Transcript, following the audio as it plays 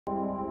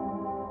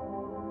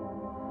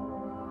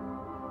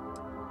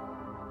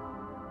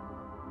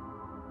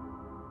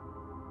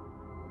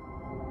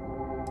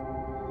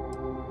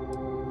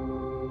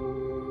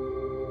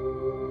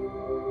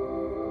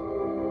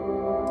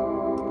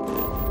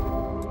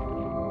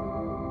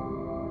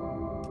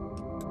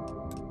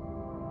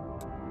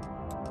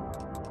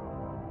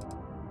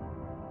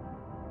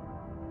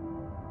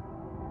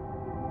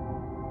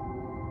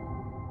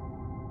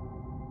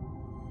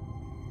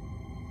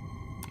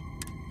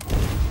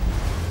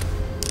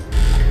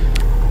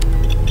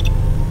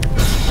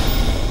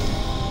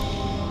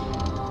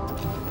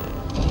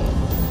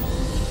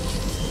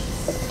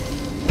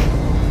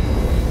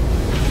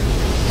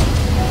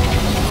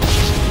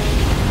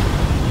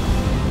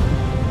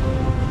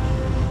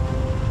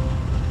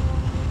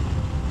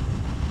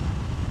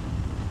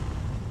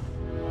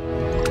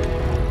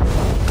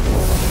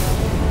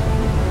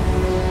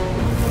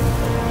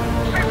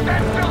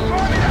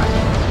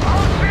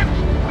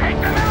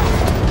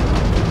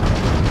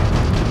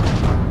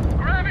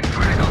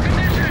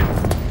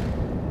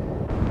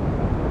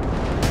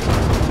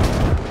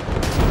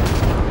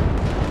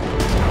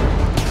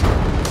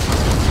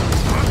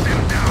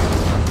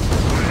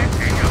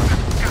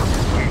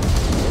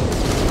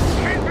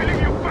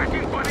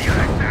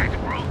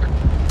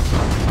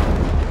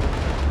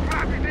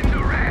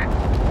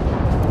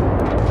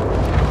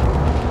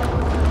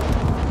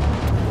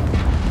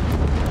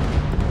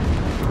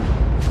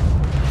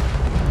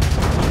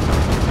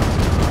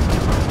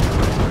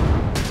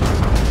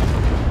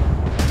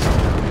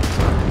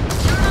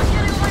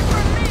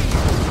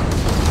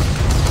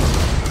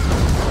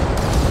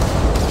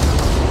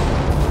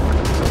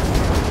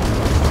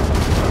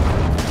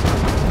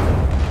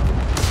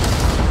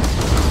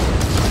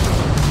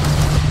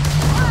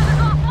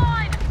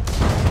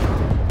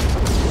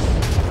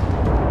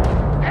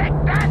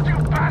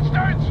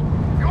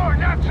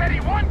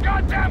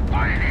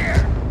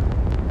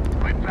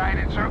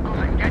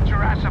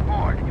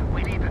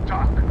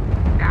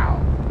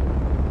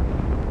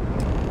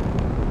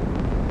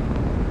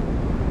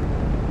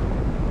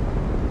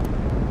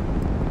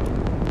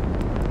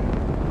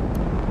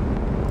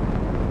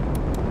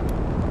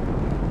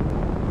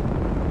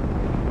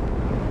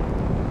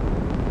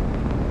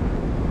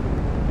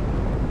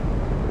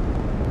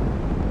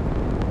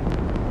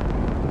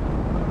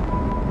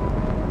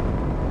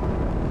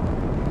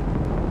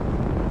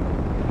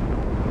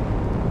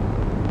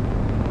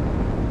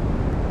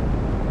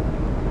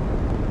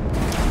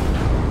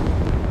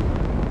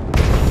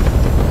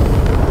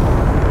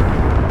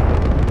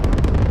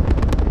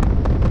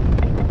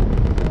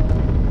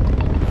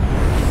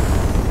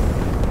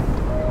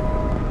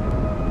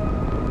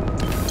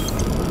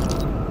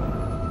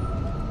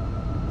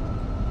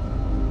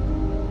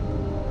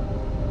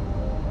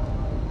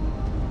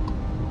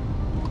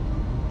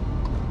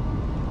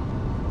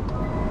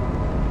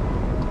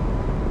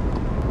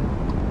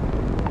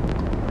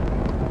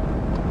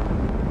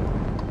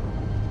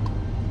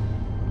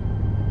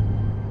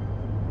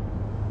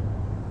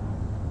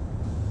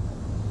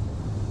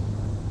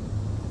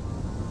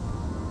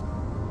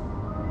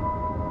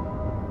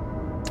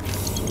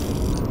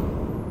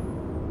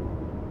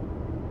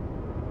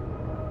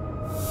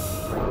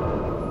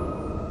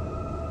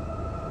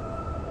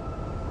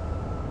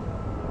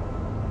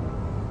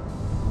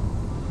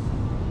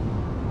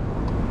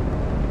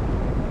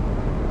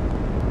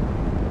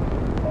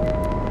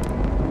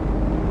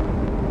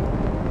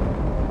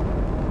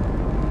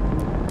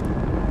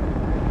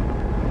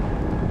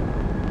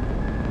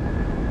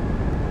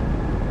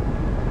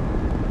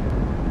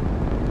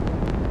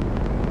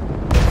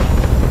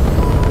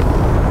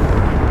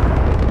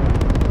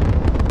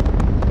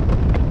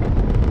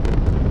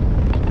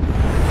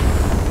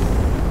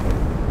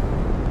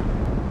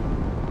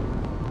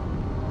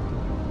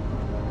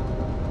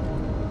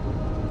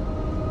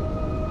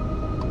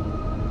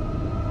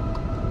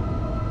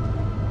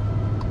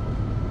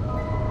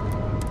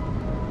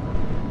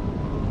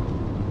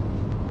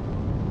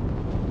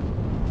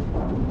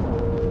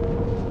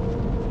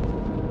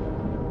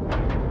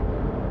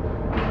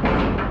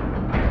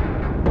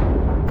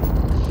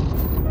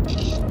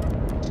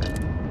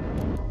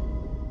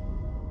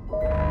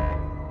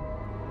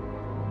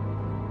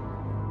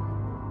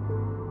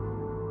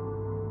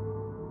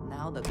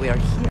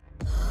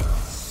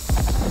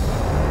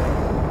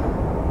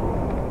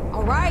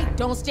right,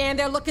 don't stand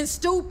there looking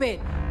stupid.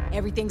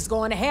 Everything's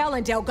going to hell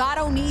and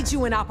Delgado needs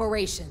you in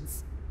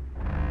operations.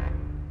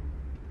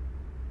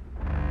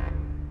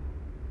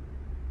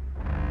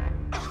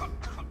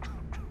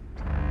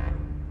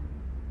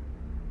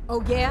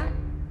 Oh yeah?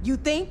 You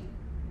think?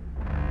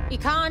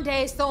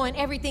 Ikande's throwing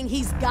everything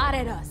he's got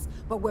at us,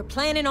 but we're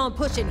planning on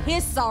pushing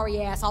his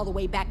sorry ass all the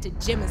way back to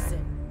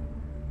Jemison.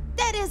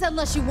 That is,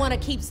 unless you want to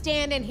keep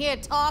standing here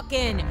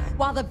talking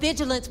while the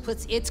Vigilance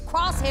puts its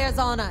crosshairs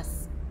on us.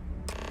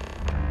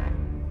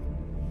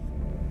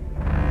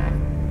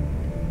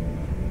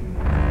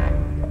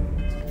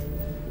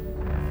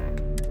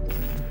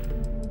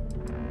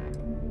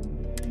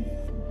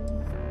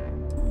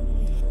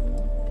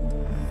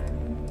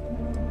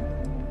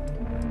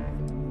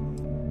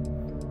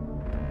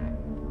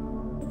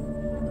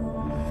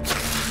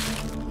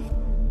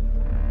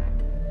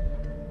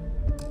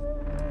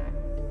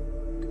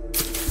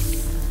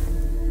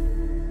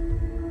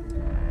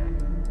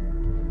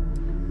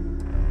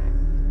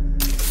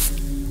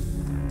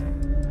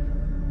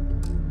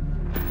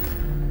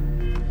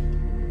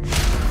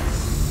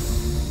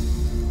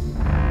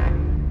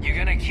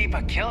 Keep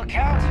a kill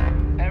count?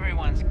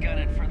 Everyone's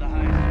gunning for the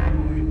highest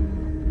reward.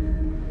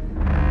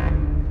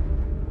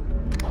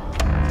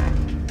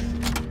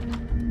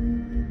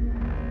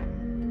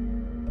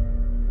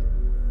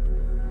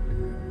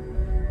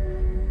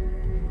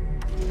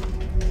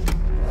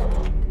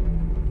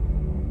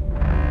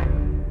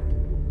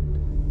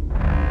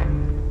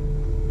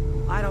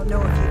 I don't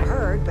know if you've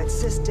heard, but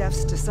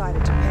SysDef's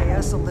decided to pay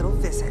us a little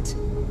visit.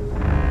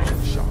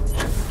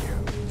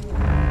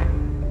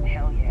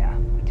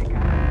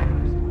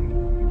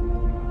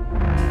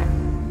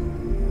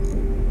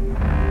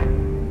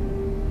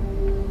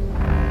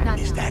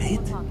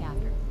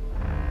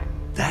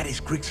 That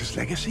is Grixis'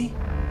 legacy?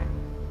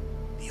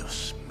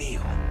 Dios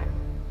mío.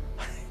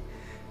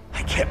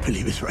 I can't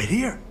believe it's right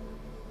here.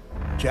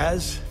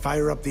 Jazz,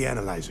 fire up the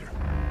analyzer.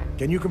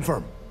 Can you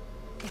confirm?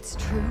 It's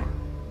true.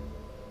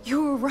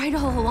 You were right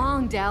all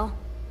along, Del.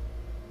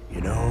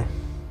 You know,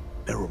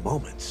 there were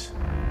moments,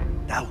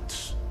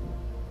 doubts.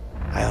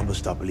 I almost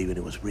stopped believing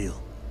it was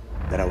real,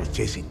 that I was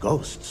chasing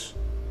ghosts.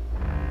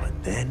 But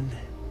then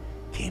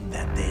came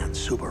that day on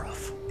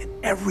Subarov, and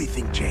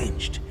everything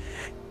changed.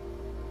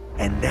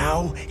 And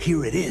now,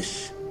 here it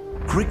is.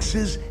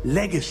 Grixis'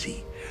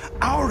 legacy.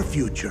 Our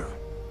future.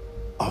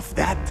 Of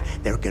that,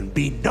 there can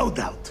be no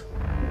doubt.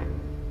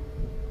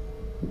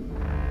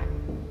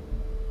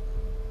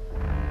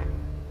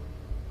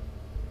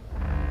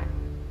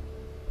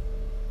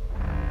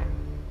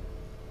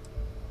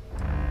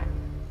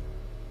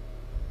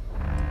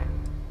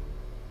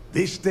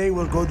 This day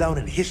will go down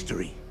in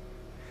history.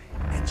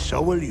 And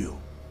so will you.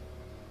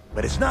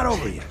 But it's not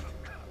over yet.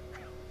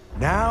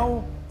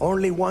 Now,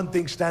 only one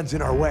thing stands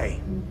in our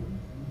way.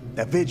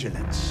 The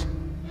Vigilance.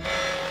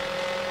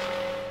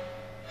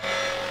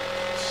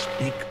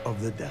 Speak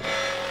of the devil.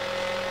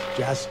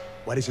 Jazz,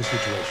 what is the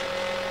situation?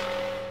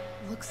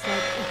 Looks like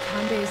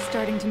Ikande is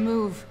starting to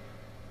move.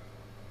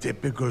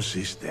 Typical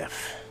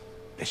SysDef.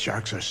 The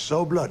sharks are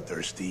so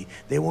bloodthirsty,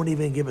 they won't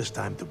even give us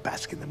time to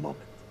bask in the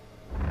moment.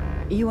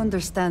 You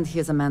understand he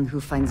is a man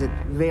who finds it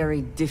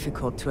very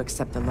difficult to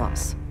accept the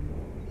loss.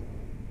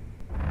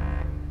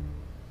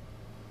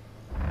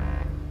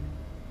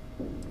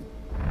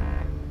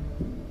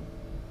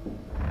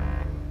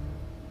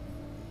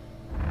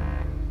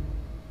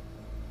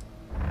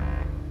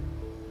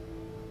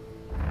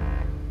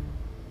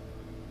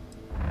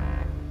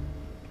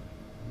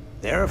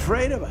 They're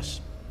afraid of us.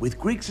 With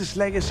Grixis'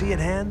 legacy in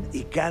hand,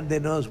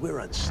 Ikande knows we're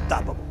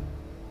unstoppable.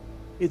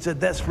 It's a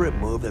desperate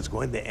move that's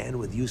going to end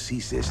with UC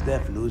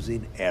SysDef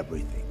losing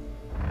everything.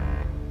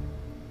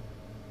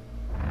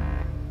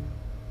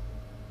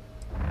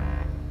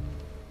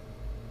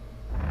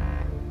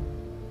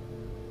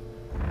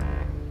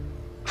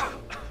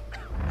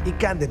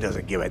 Ikande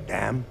doesn't give a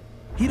damn.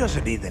 He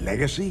doesn't need the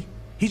legacy.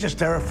 He's just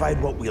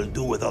terrified what we'll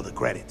do with all the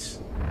credits.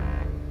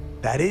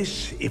 That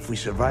is, if we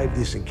survive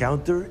this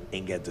encounter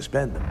and get to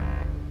spend them.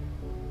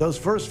 Those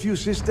first few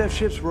SysDef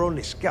ships were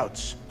only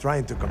scouts,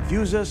 trying to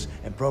confuse us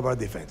and probe our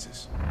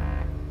defenses.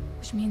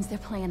 Which means they're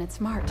playing it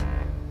smart.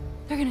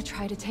 They're gonna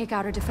try to take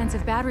out our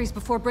defensive batteries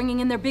before bringing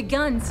in their big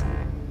guns.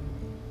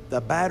 The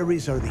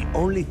batteries are the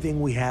only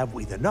thing we have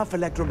with enough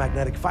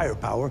electromagnetic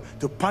firepower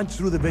to punch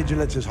through the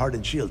Vigilance's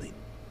hardened shielding.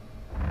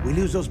 We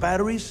lose those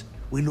batteries,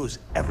 we lose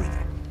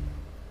everything.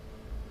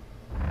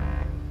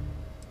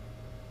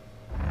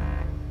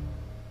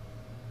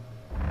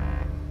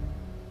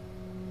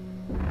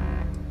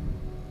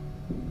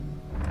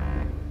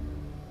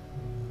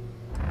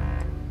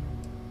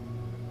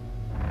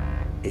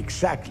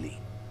 Exactly.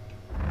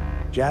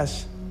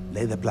 Jazz,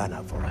 lay the plan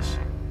out for us.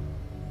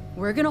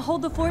 We're gonna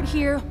hold the fort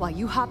here while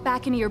you hop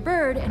back into your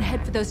bird and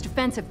head for those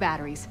defensive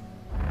batteries.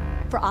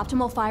 For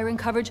optimal firing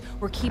coverage,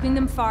 we're keeping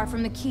them far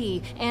from the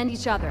key and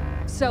each other.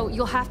 So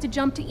you'll have to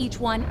jump to each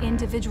one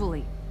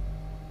individually.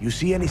 You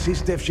see any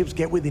SysDef ships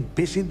get within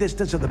pissing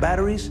distance of the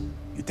batteries,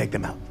 you take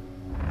them out.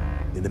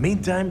 In the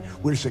meantime,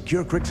 we'll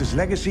secure Grixis'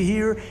 legacy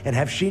here and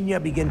have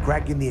Shinya begin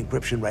cracking the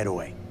encryption right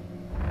away.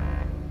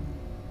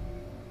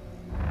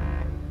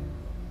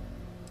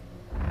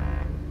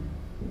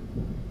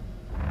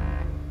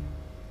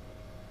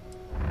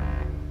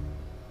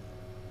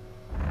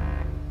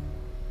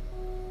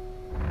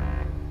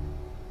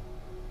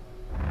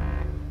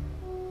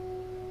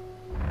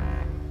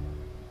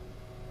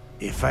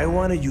 If I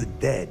wanted you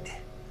dead,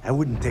 I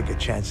wouldn't take a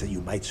chance that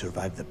you might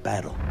survive the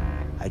battle.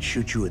 I'd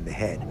shoot you in the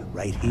head,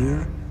 right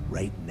here,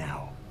 right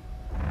now.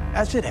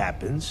 As it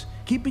happens,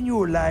 keeping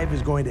you alive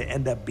is going to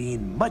end up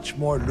being much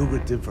more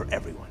lucrative for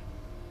everyone.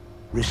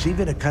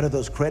 Receiving a cut of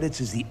those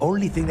credits is the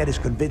only thing that is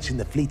convincing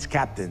the fleet's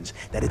captains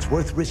that it's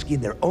worth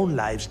risking their own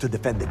lives to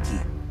defend the key.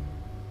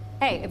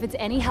 Hey, if it's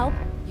any help,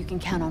 you can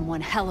count on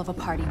one hell of a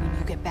party when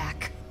you get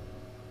back.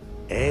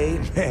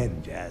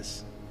 Amen,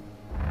 Jazz.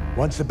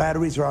 Once the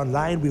batteries are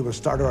online, we will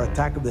start our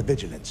attack of the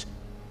Vigilance.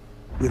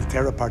 We'll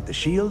tear apart the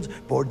shields,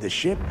 board the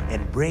ship,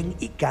 and bring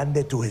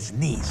Ikande to his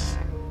knees.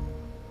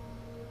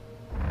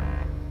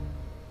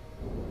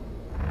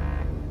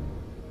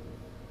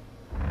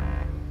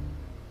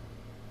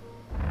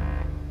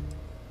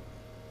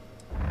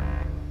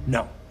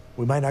 No,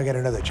 we might not get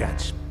another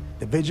chance.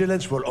 The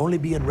Vigilance will only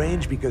be in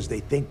range because they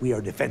think we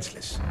are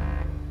defenseless.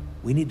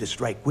 We need to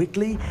strike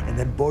quickly and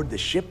then board the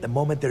ship the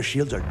moment their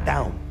shields are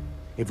down.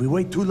 If we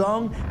wait too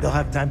long, they'll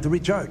have time to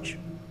recharge.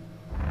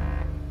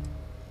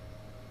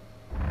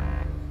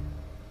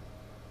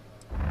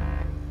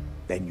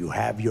 Then you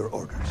have your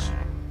orders.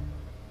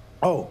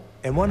 Oh,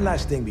 and one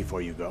last thing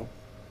before you go.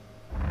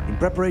 In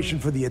preparation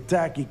for the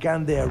attack,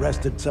 Ikande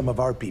arrested some of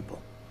our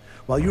people.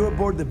 While you're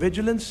aboard the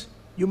Vigilance,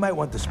 you might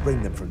want to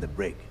spring them from the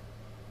brig.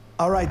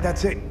 All right,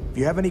 that's it. If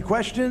you have any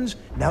questions,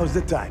 now's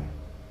the time.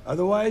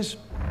 Otherwise,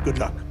 good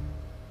luck.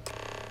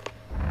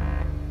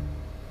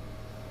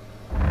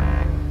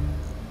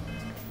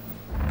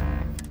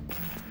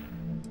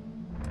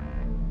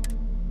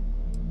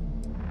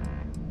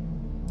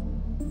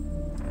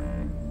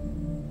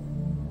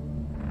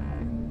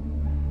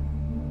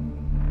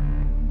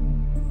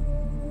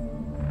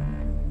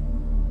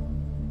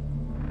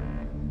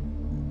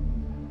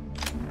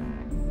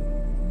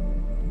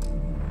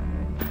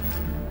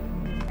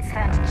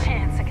 Stand a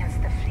chance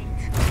against the fleet.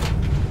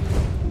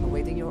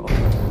 Awaiting your order.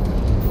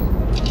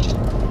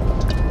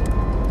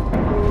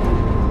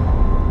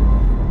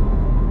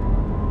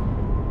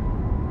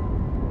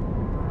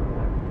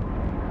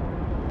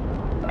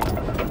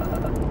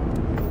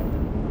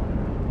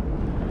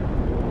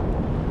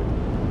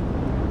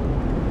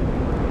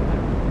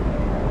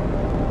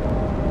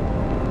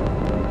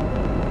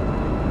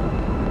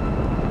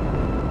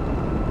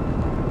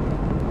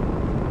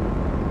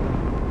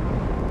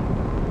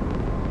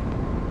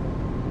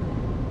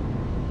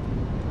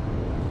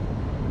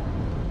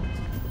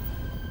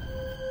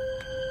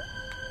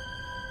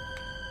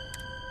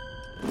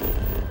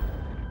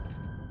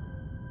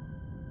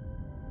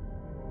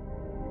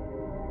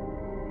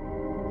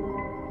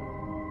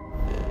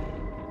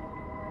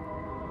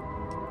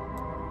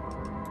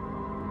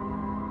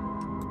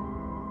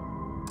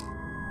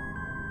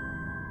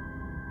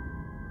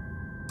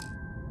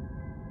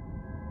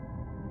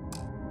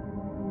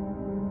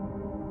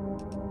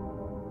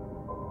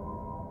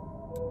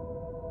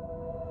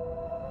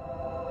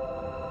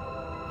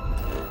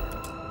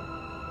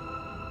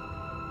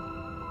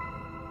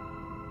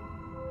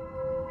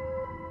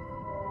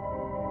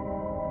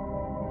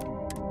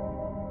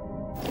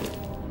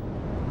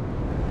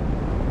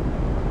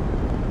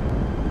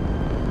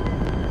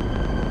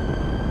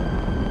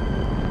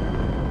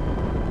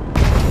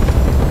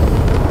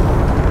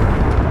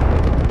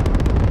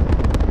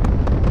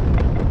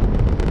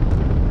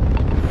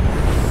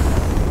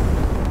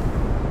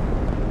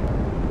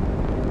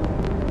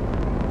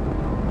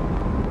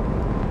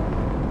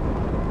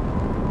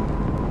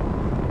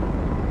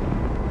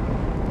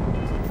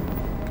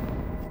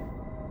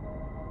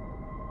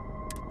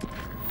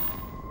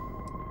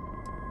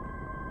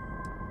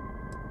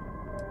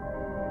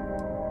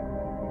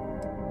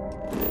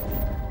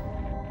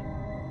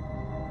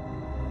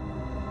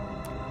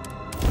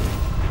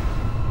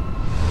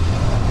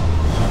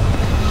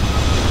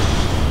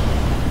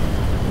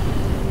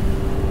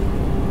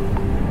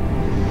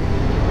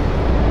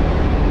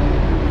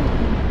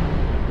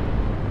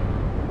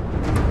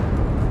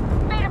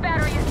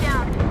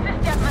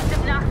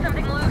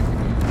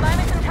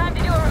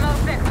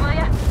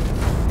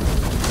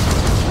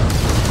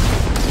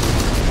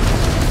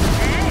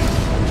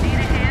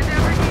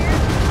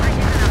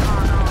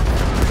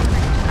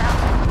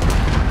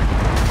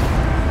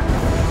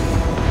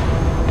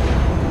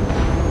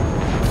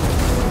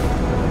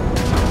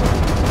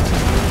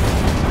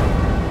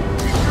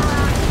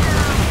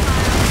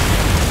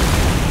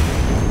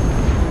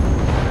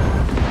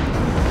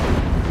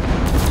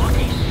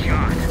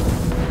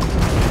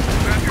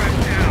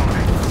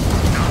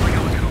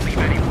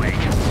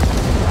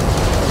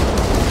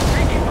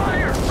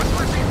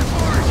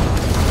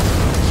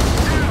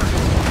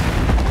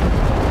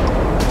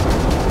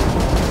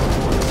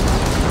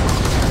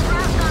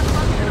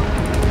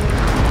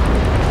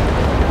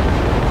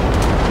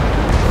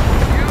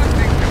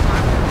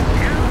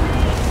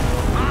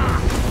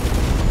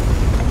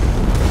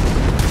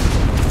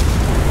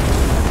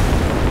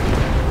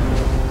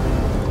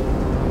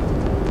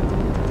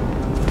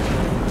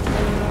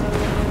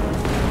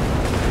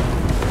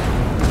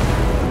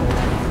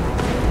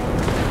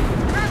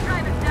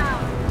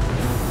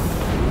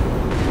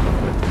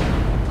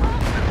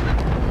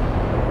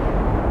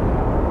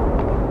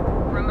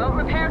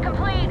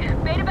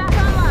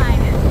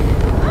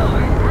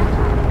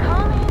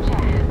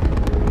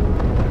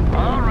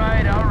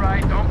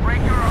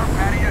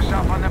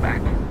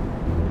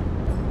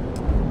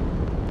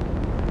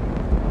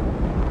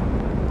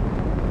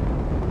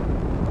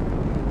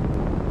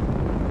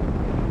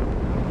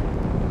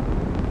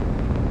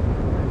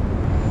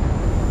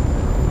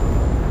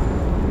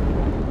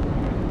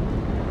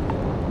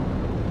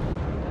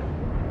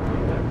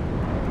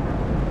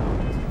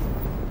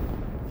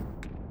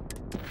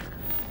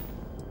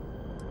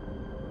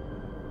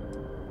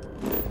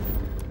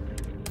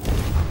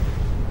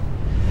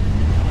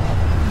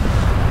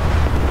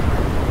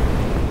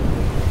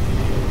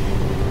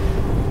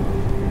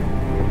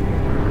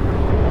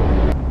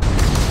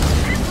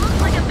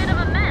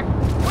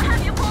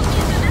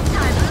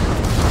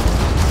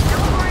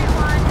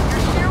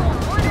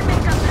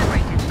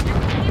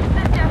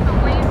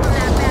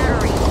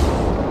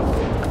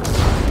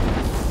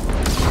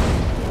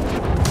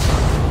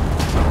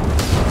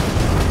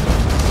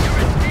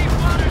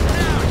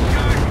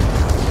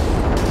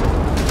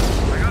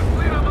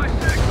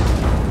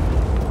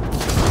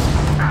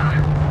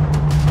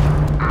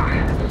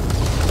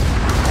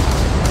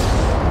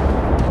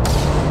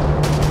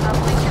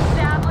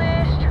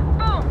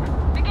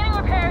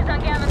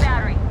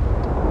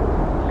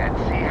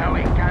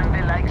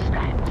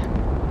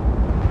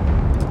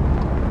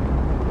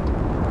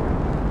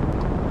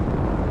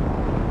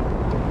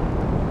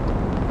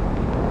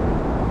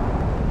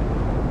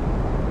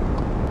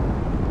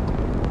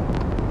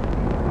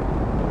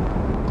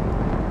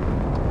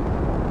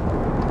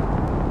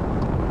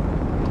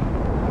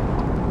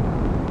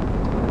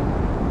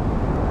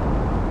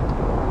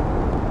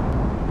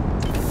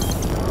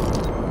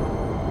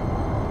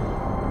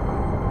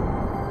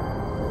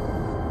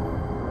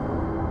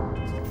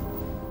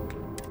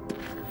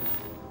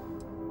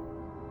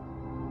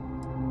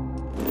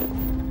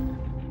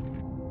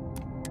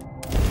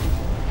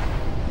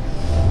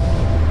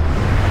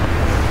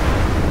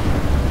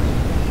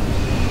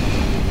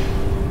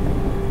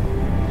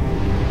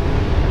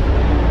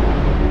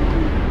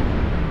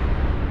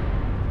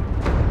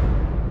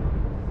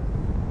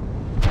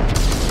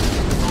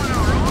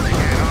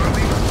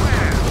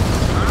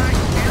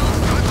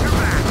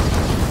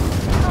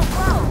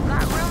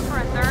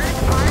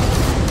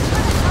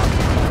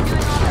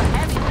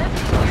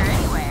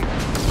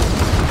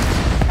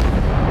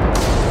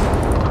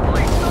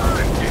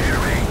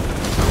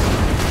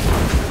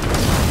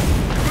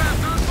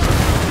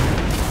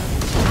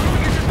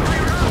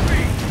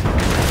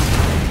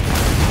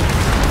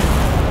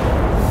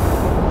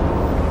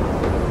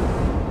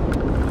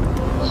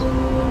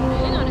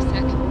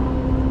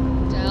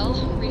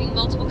 Seeing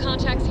multiple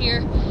contacts here.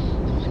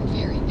 And one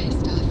very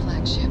pissed off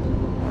flagship.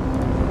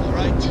 All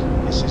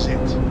right, this is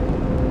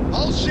it.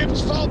 All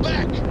ships fall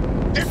back!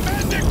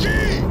 Defend the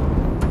key!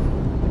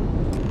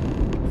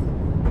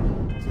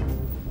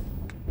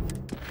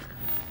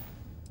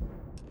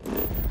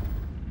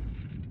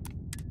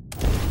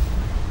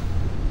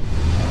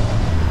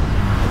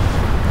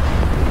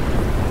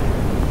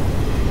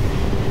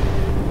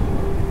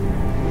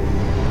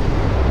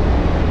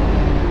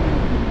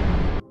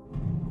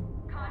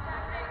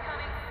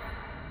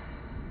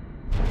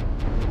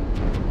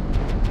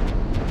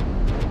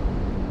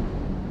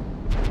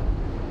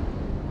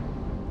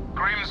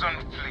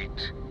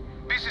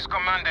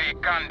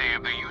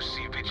 Of the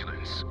UC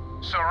Vigilance.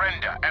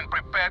 Surrender and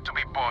prepare to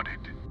be boarded.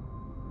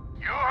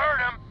 You heard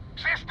him.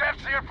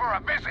 SysDef's here for a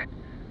visit.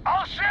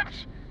 All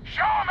ships,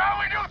 show them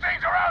how we do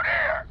things around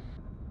here!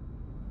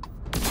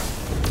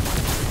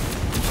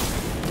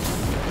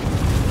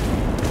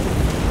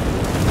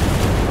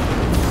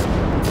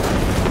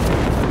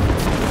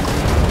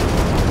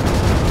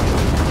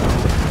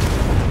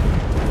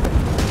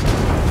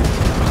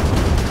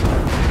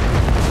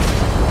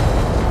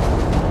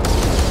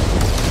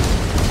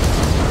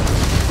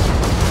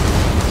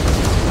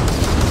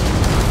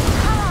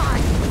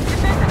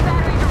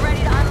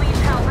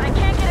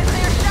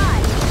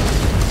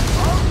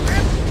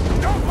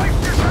 Don't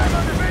waste your time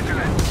on the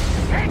Vigilance!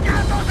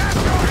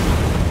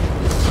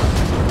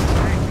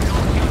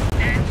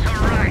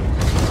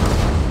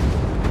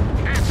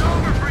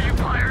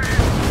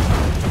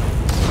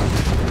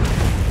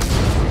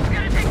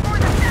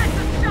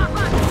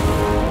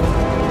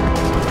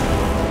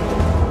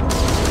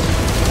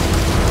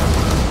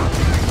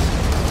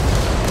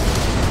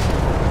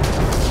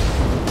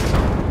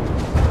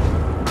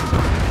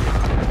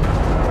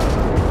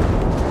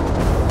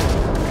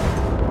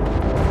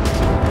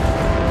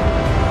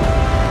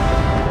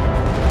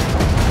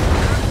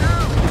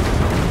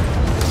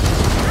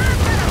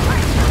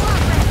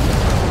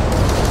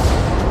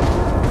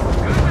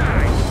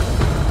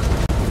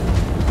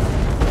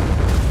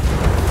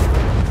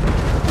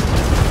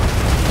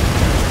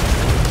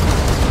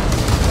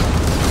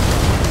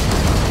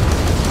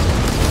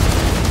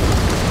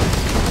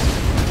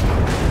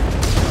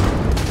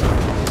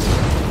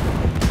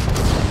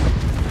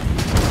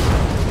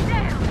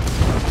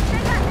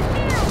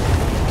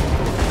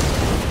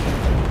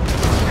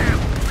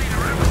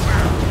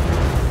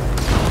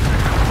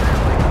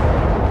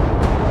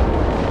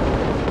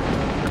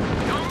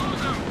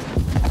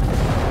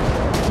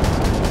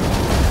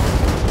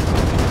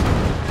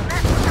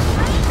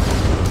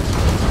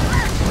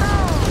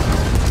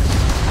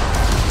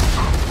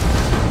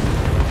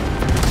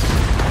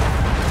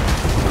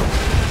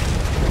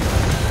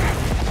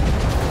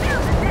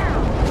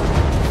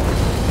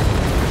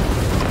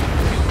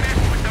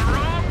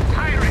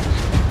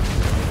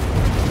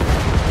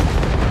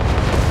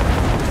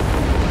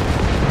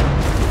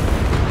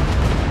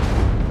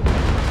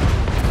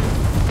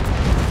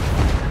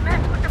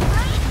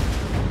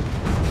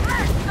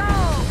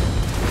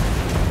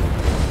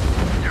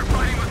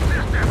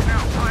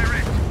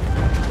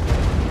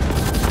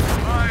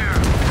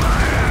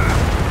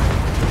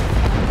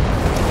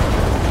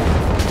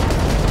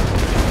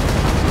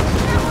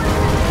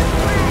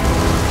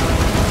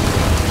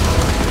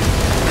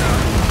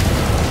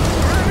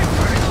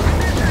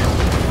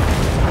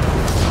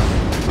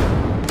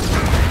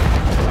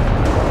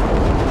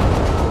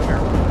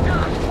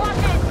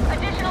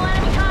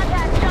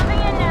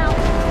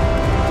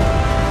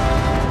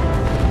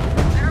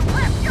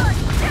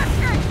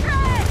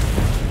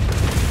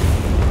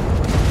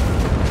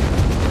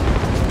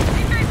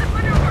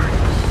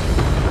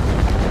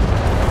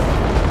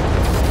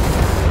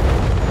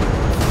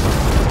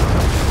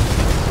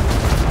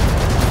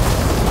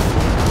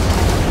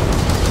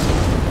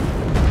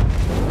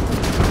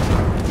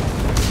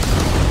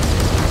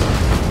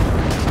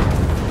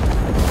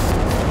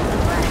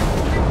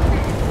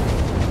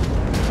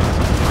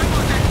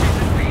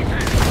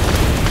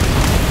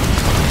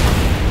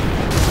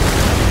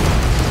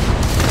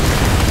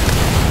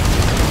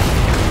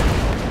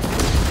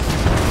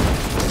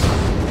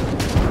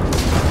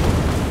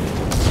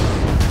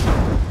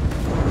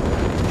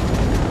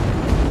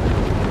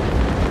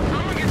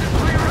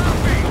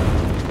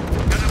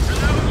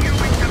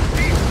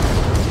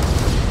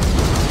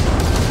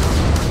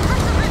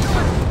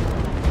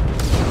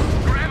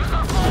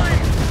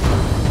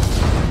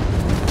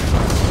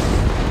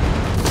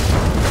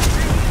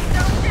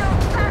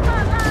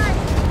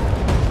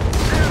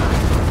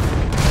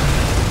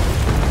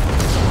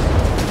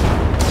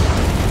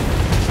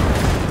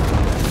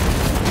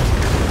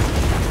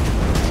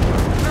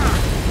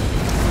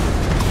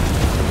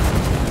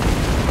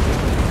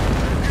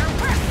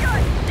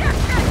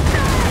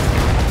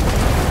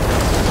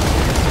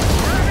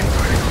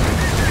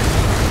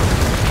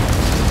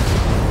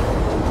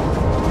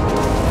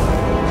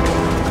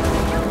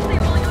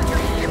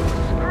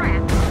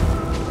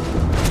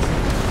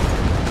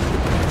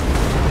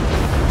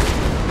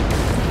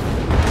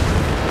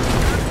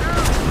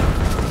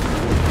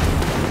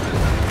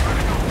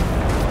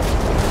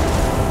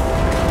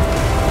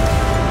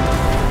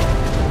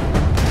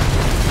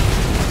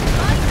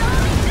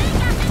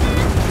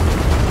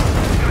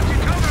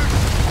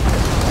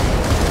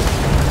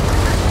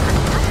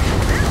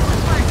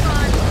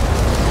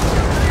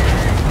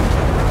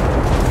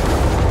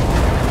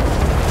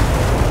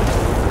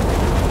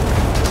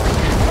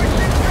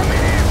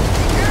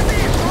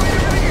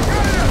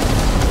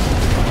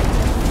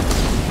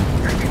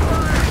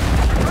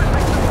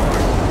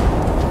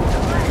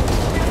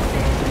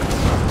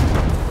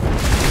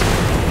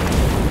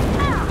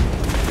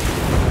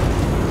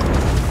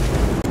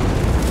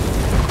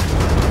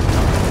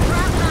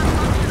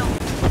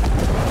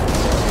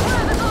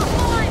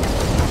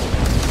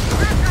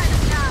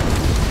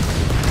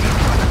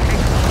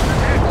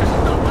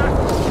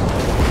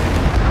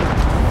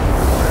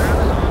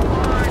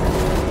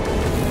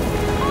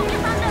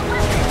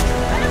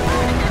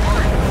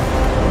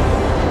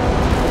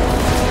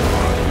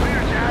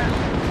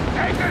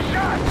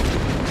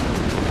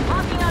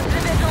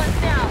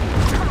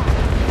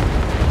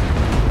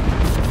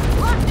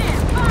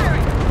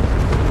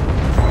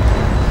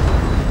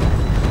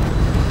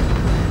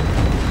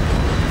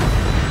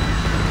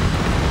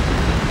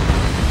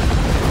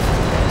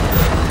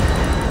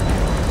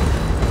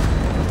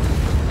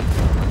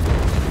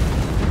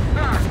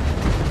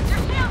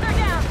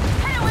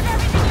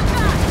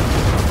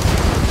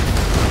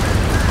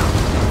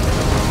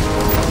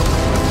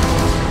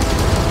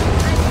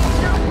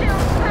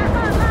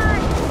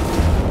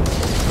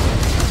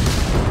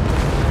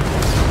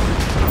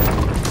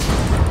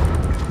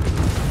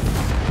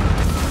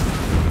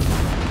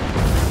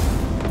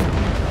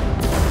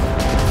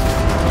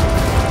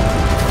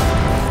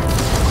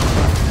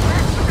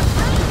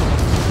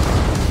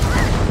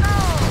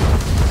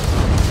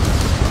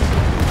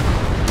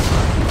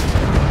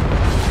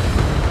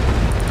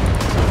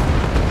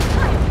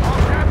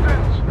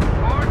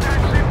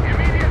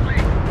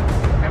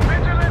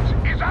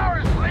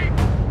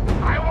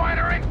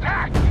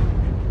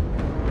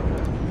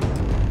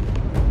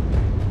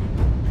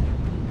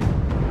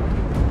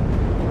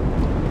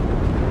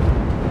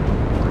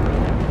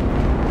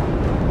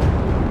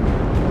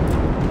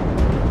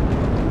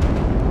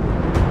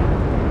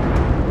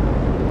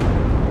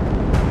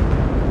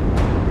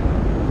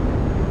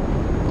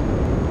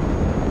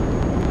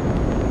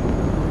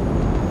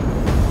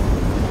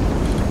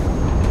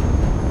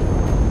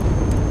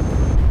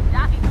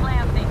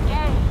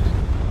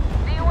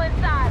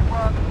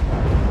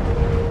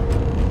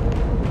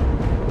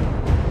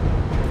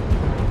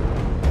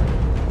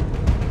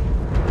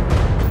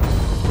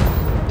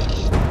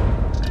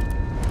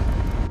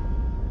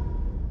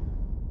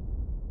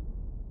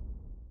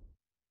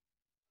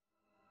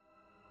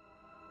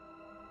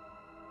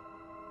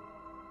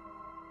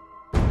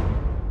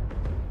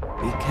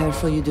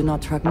 careful you do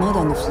not track mud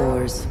on the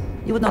floors.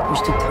 You would not wish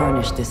to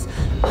tarnish this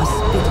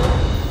hospitable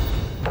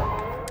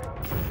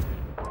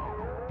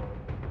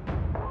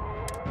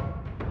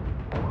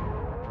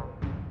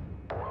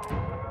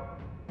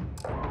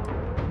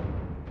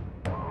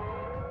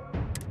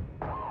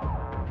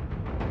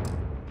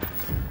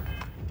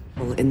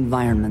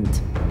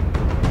environment.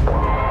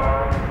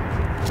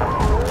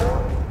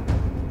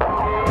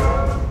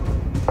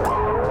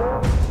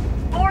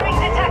 Boarding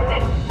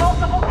detected.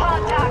 Multiple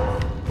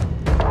contacts.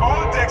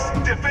 All decks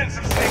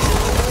defensive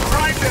stations.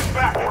 Drive them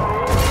back.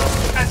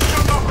 And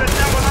shut off the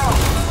damn alarm.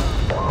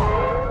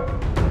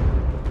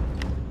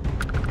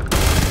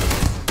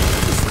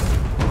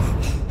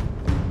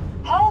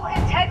 Hull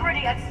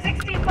integrity at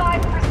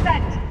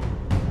 65%.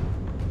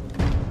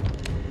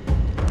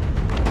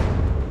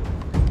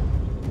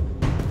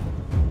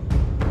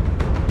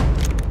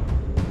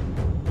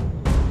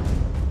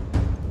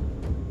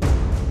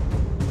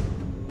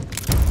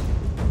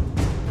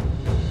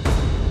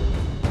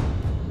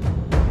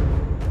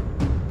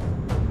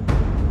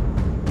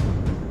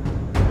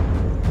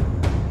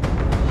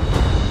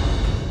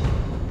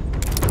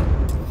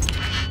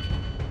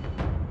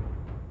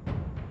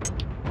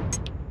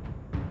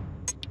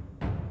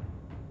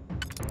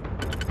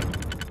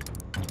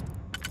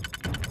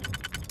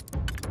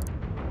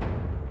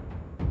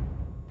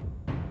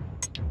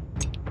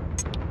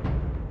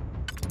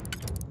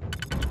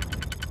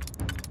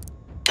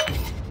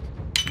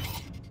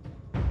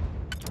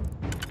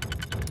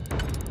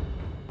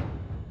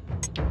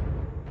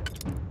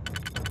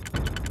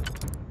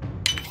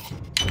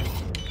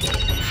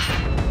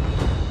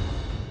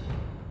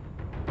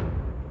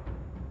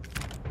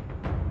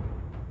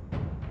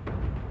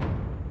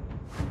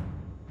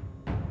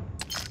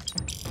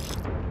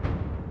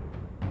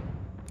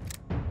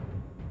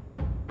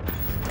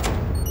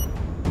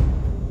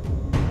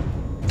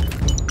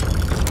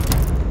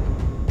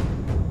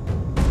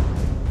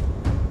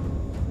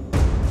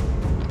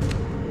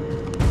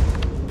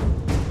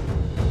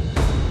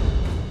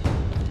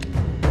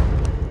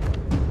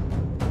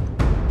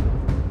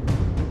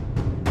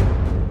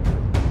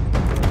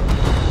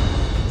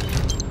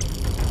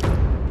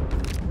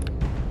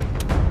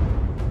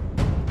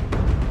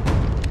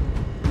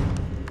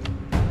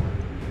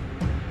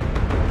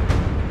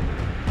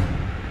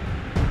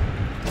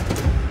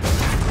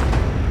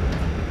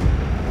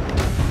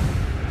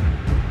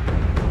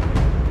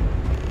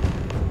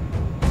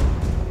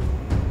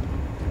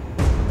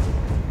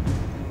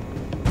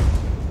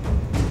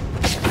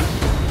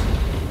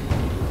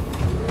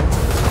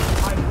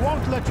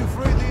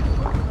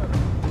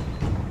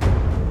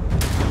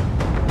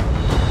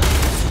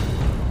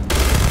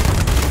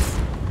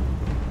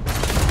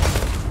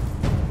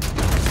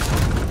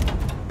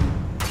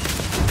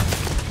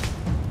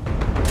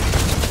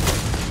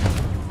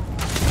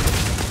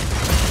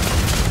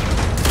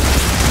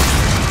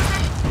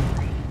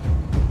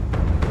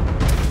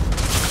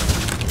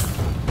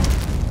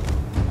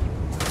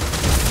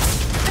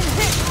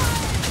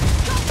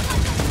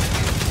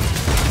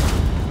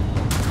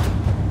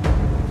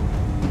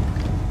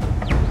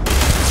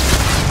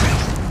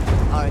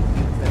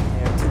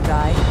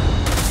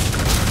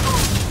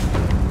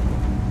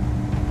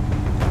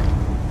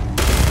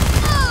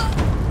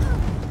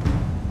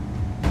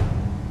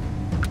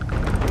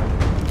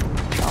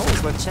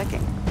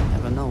 Checking.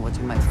 Never know what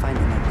you might find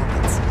in their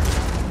pockets.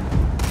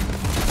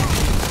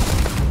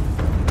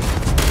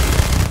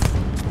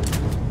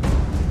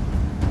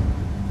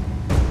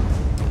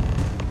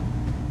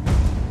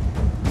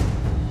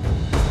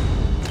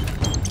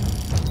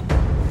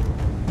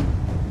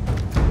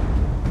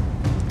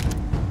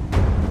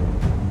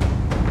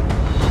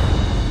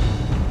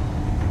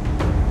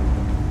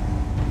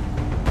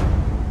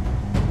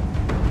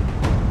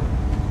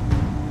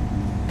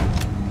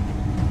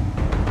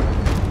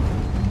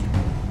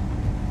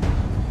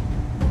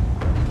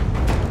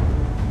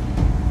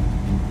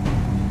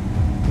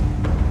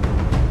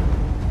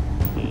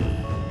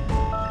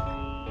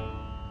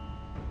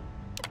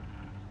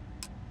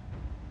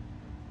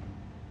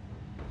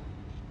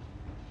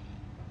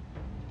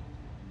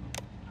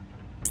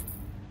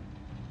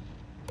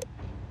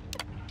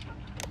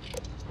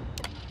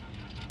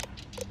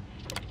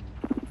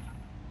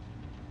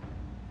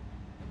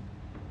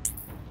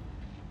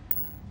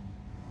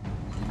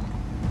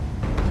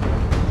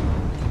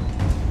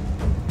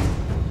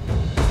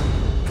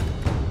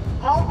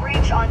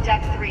 On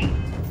deck 3.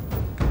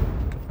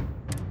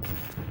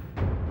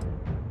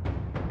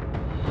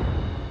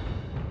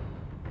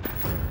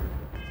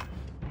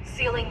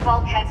 Sealing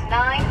bulkheads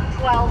 9,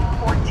 12,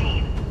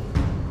 14.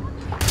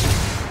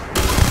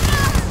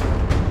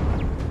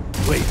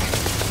 Wait.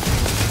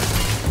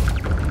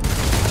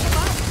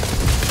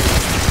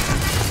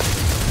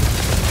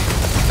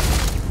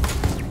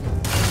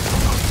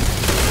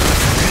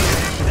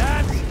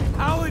 That's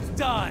how it's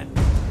done.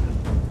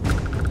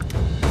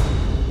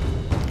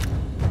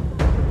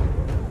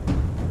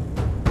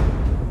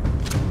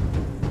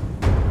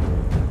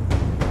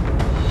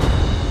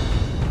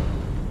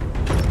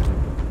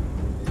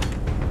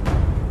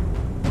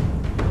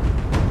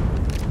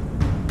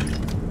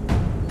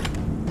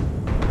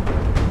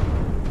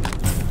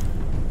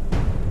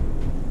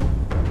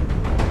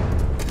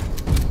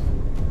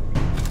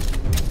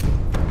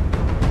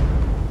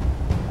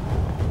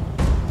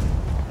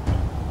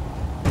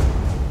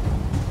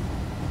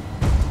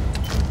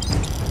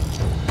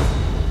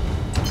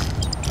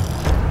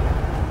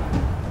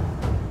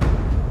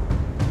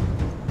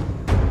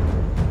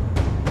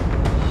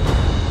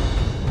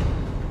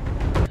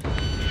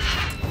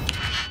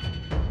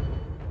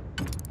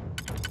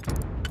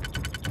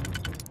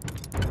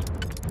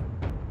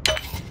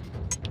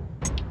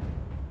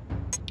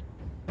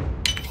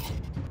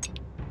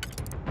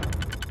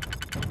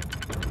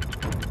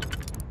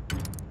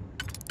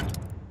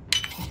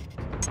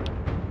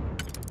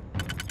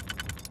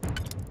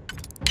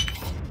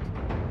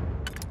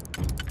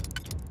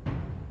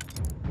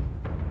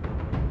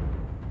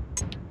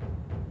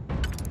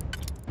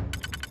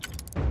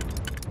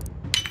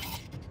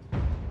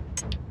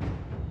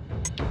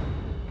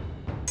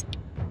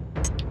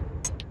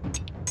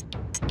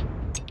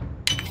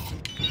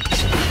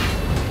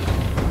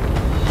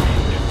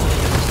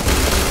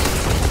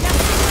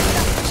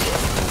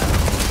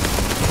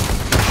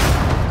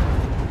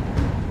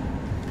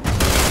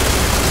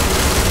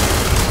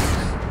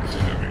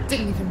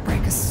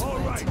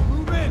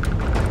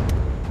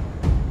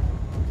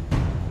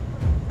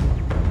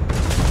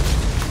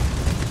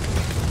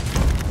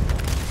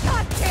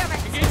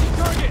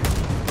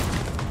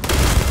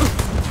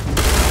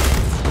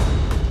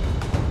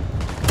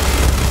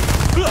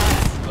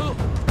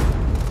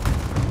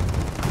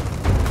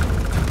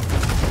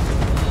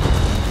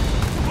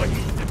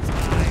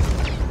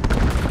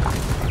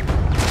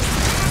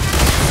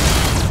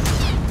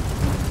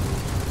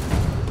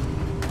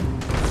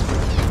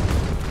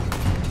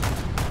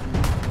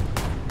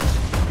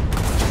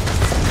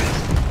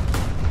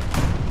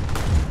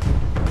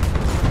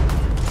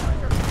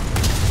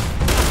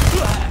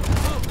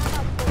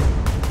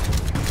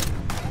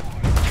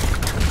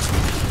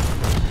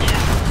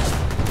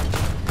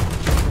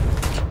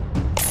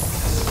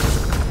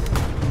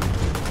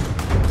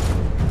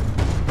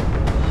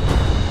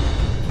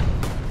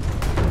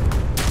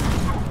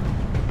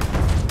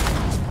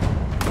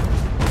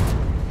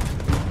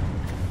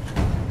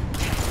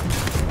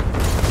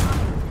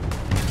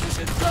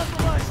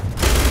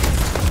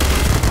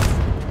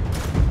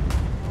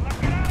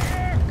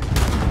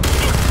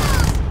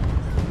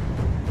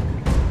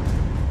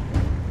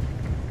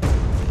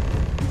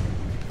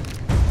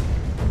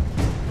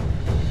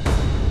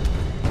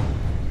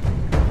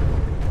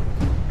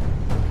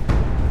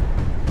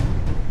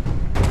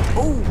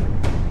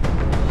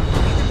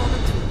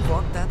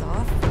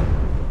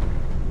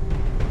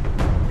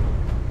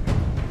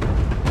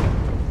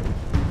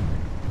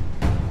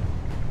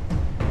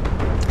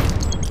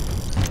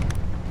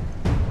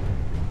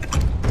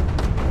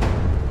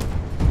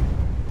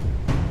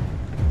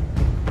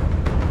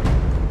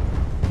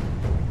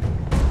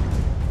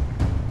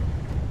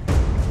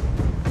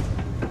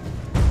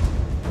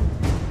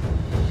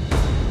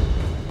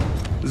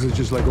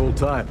 Seems like old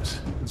times.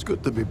 It's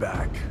good to be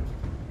back.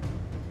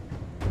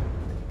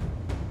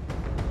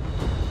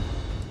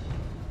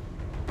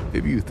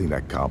 If you think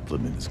that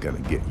compliment is gonna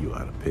get you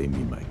out of paying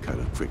me my cut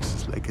of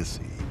Crix's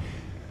legacy,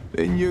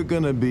 then you're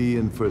gonna be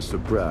in for a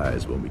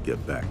surprise when we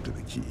get back to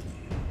the key.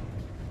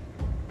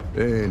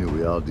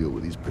 Anyway, I'll deal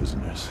with these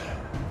prisoners.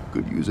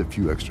 Could use a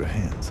few extra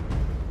hands.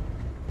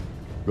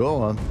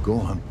 Go on, go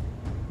on.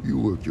 You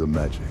work your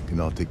magic, and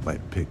I'll take my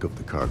pick of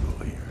the cargo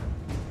here.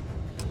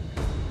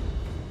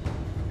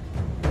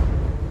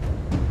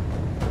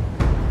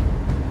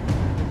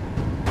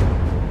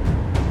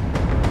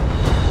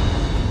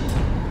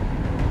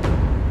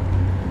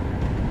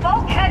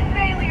 Bulkhead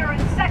failure in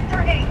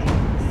Sector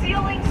 8.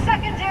 Sealing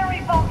secondary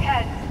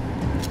bulkheads.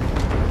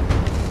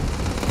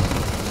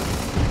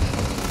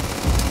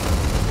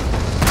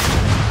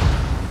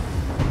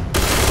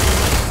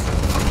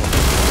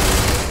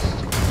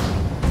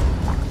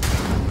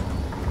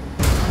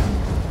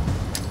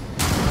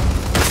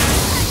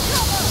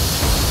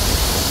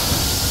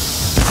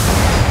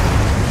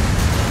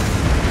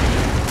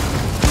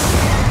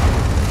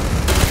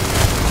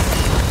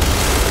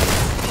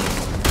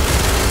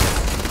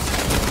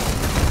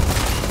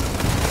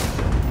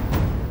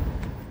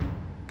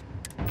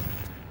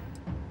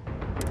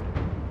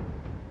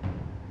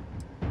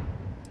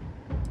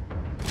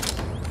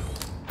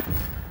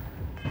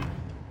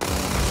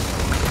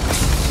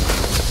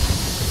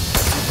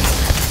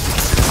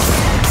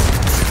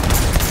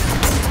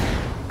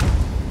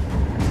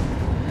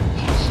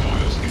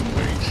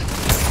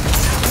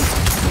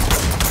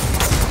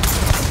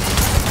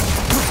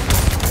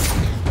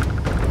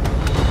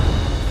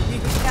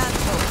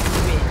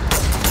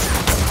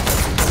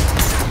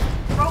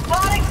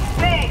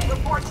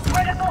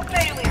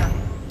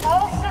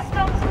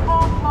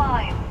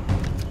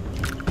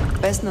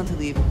 Best not to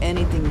leave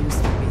anything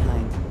useful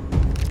behind.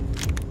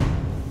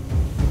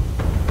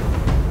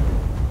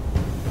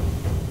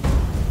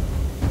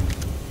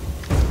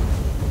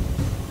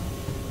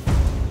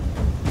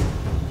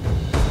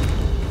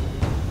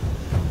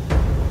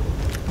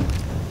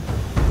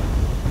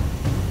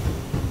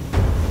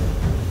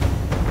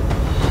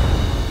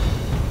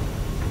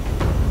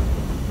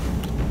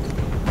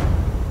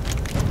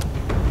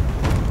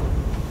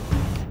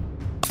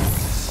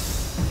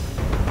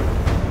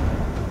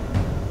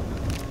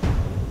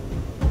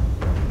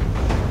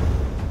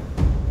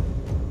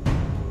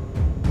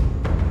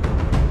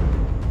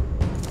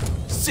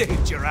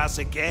 Saved your ass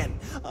again.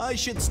 I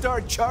should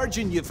start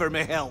charging you for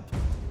my help.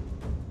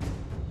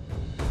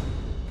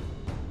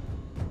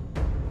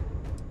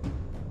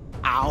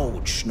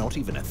 Ouch, not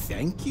even a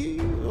thank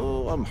you?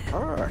 Oh, I'm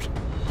hurt.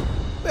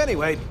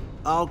 Anyway,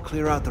 I'll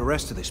clear out the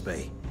rest of this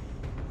bay.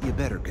 You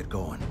better get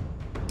going.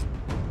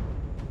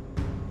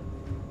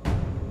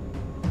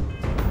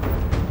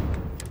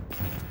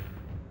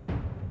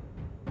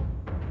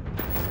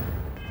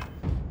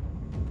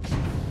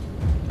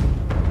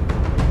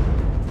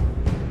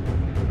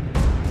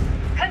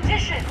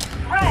 Condition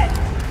red.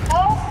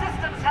 All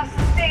systems have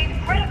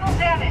sustained critical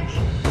damage.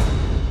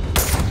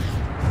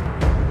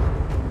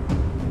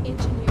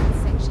 Engineering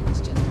section is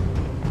just...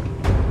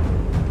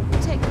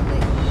 Take a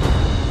lick.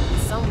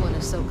 Someone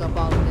to soak up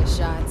all of their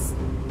shots.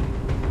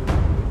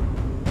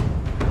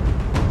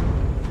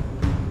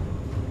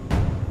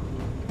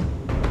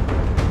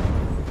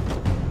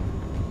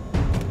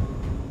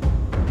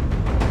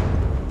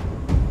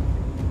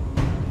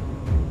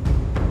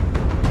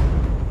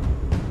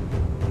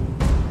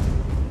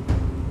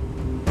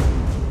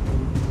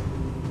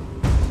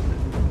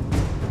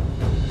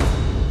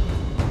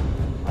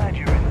 Glad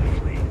you're in the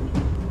fleet.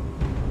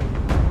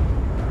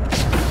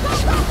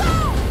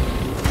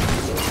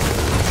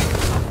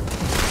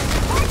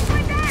 Watch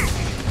my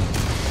back!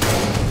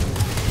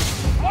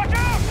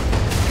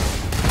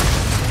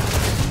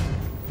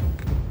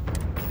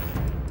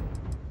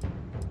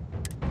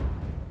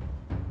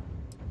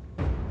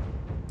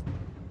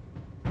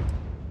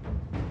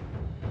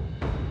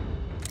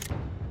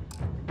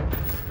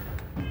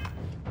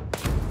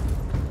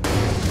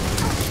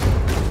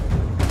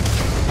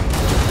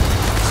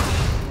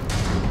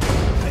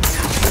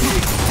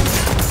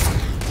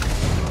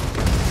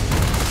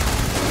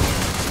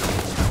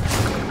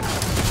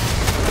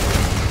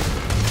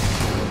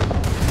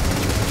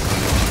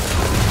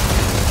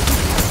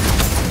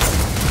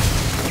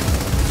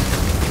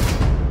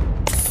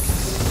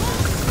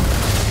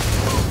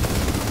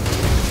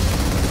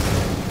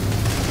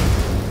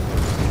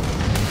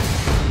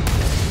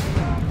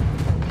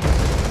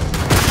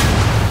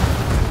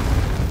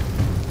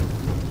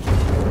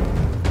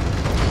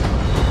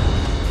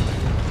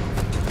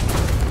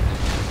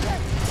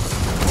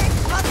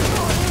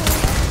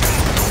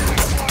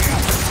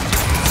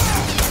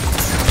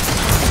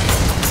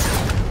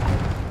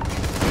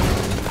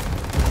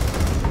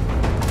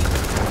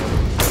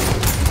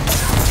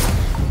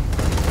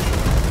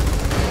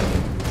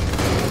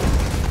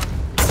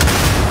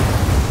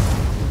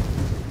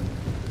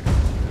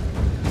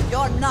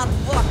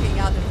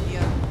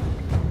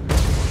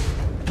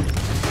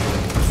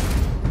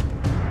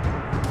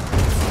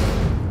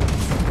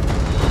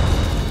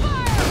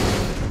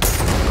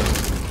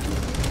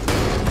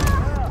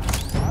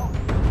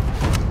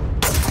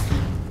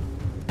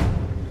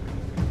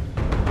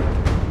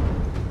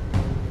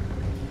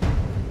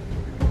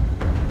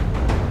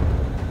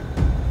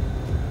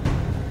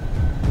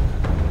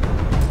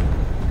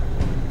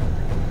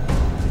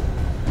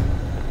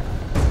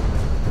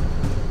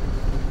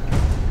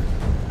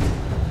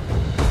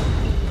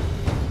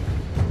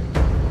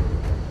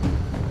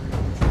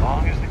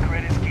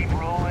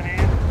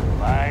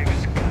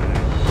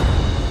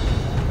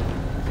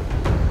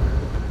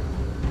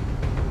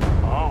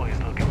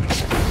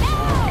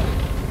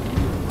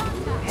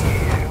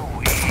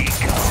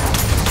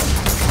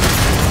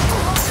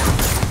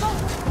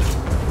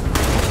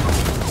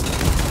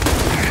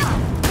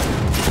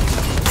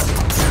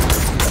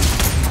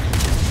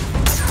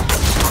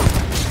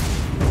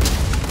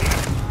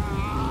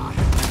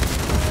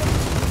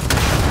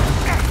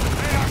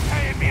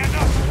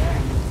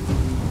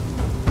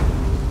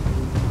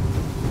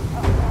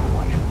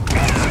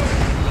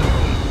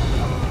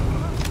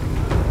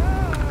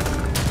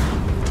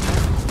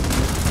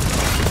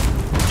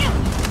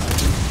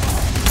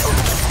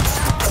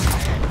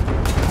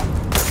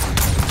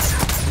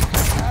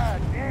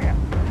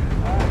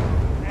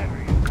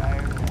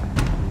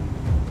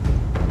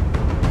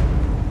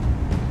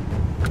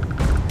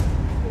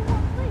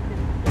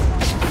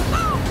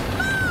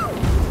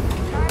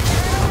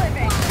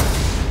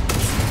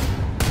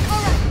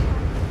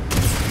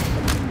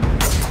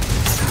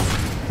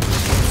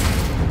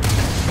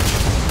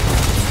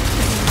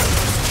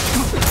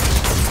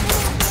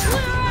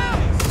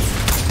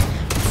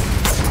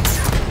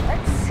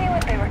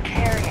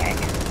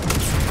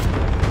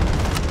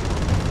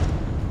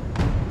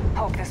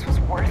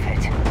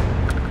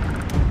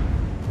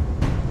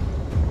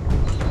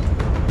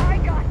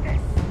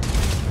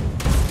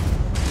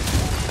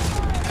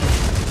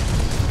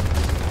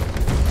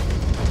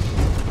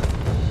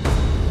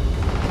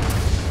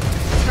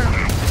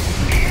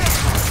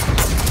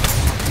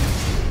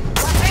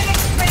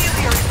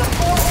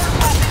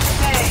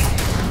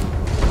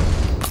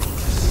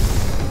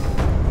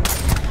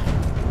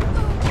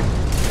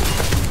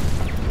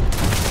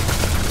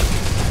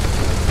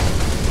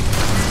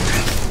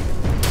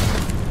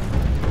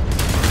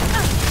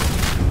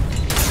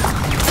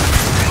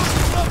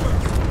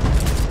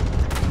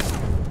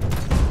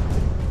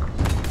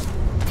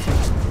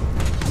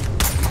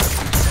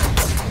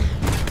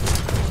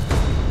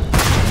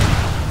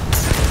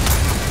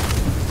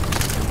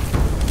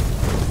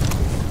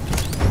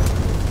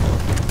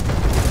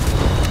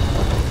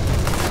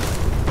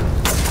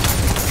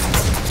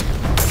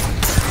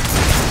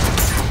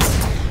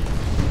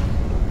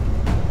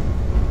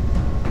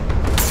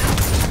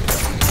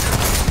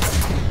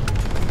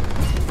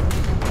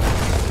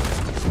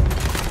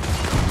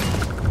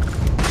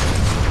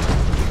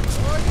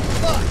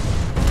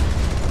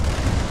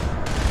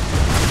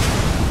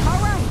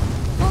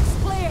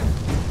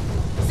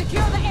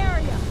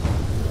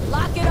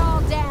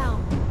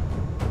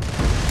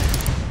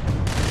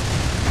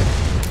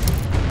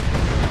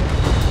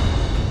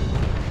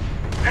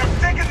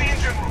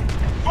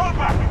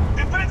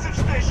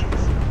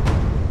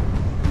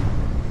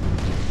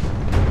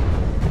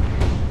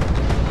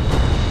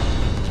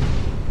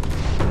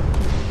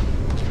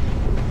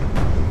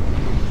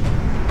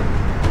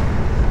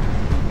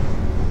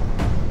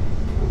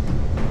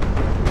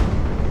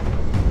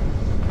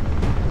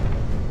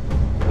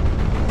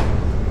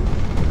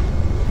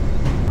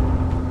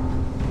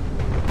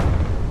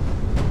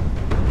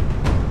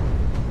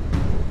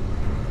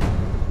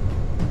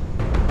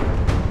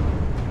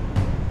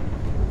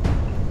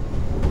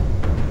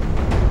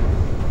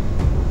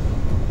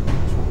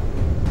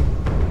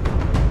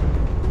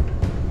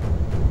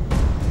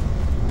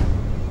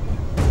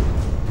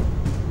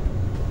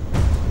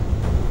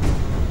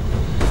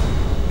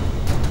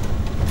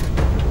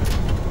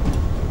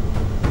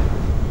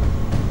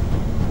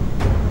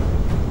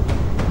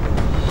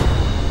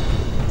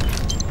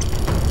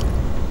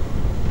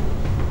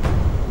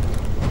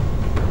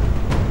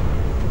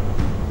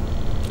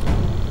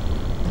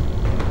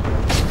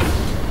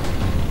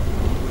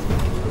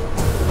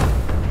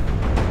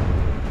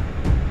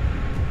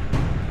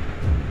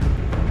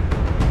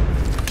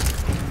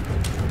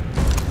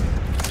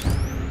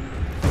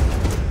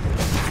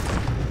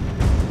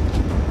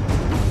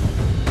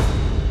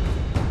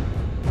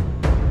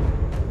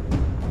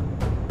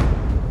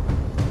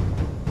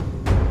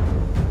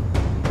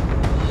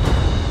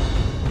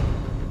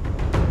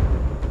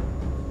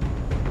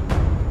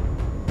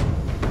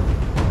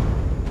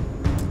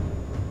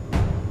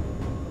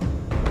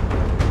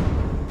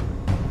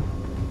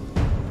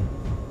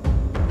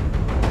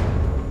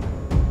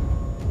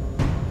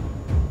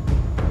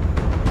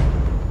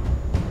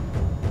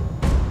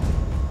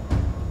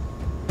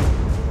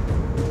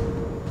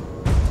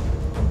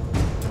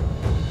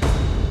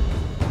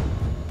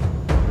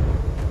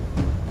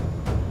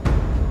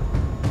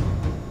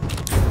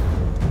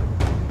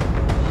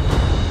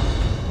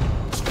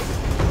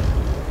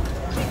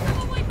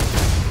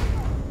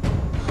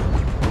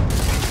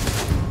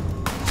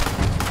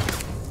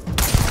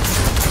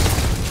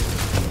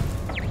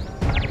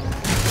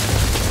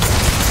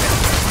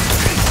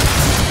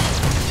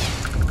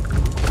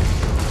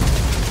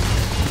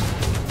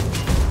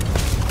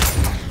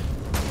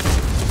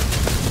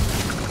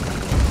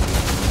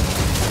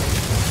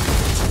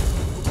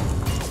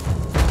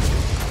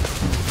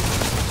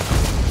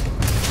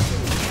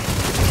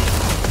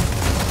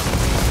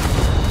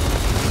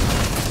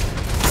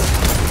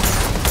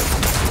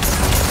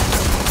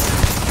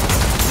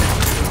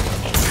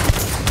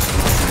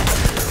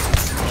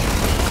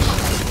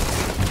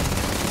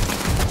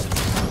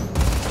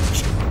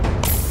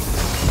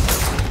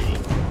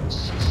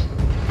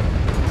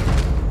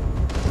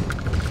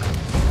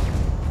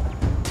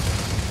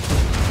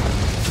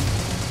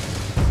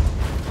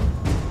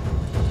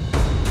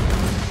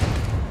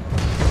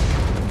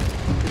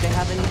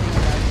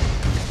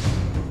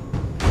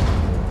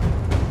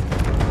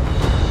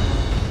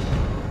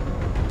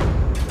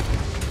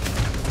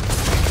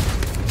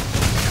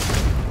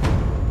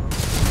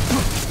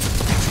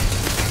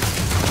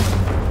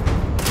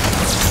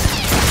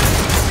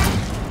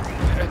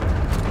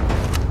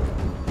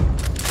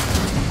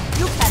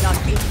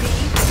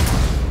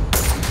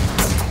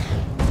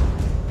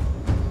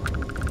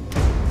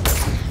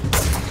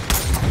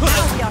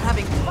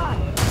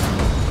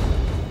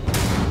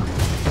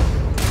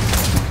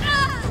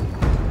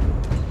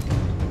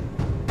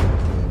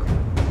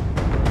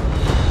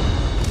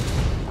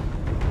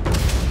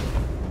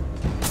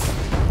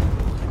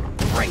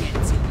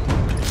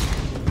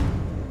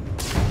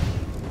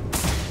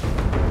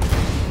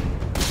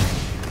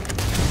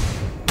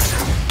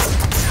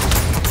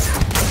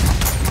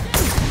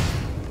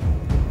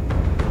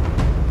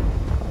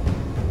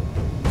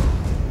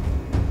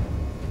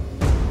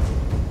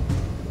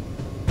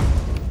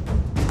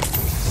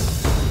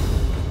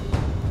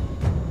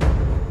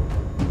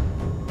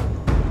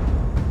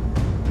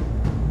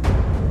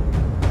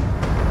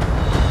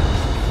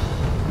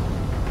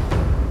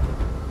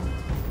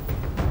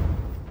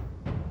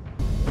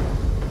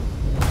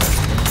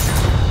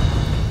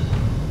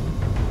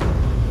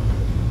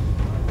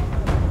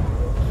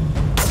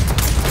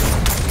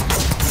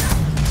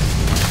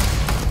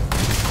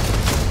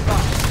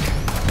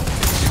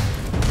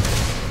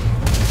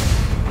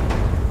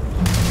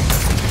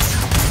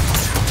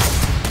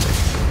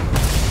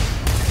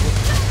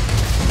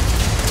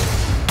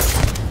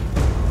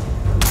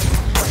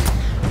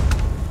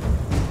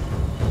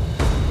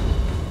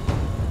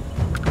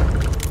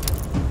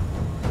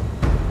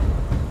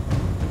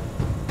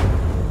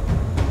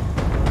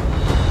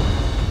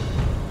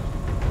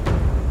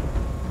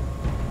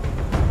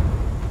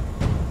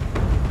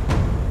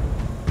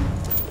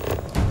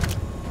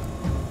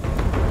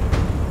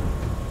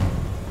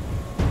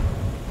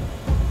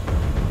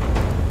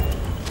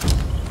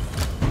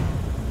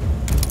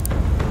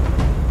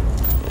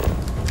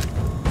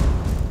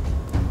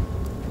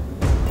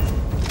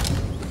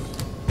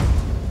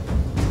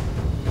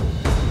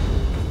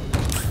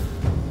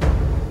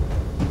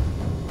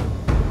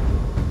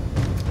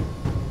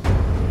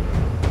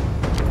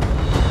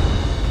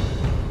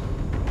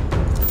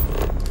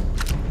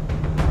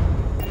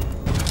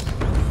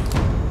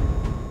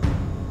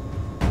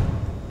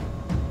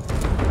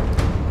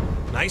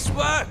 Nice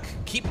work.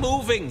 Keep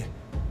moving.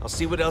 I'll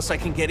see what else I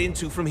can get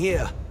into from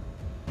here.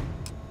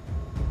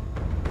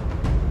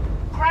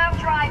 Ground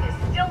drive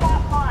is still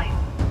offline.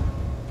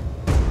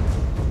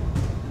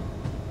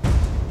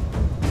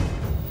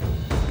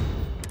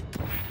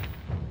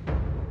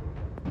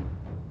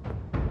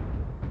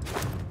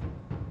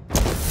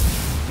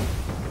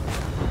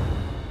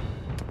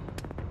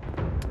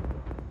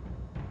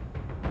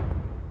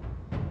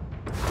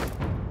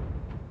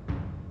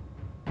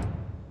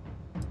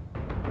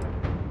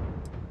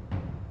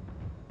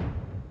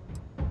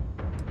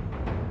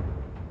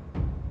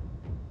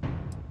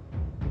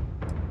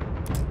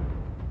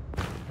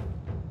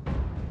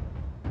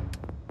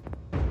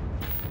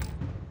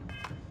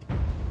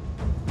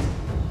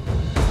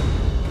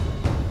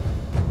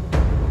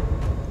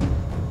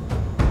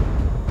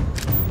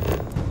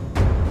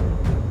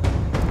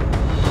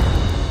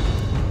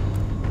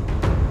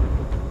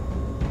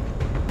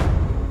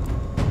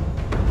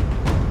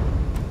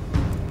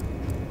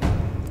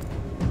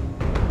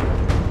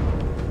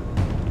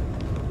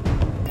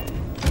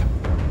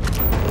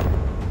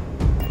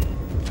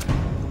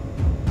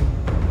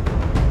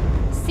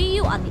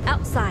 On the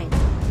outside.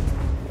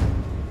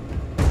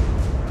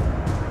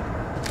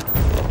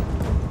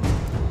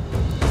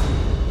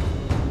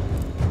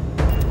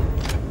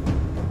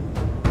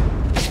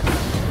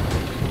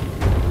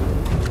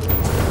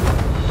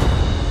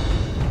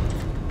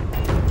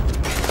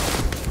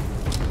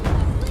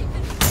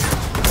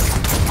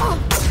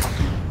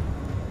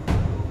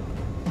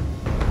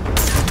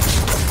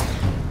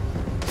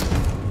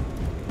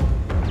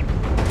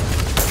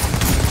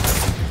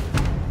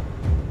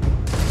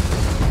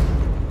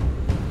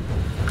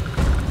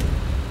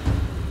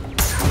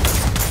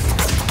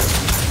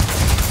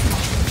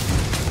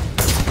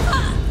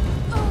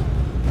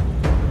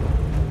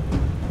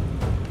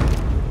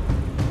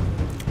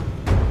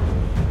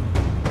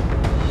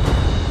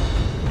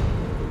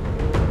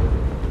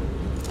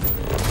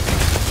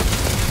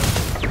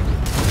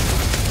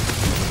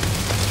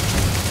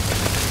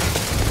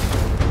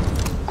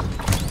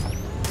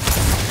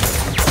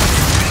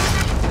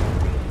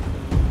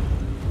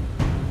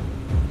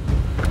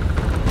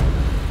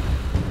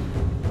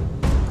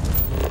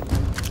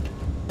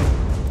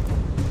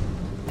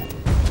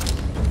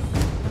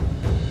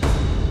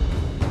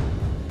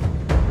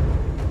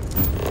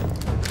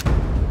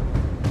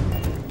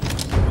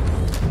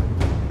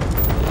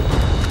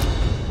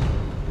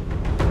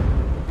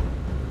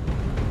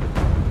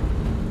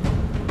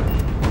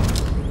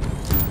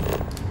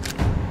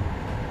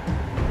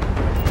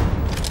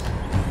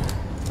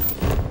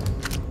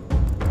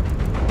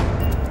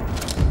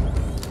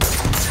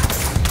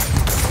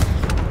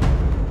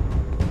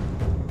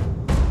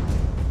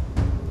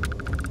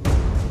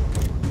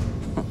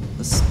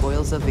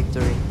 A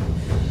victory.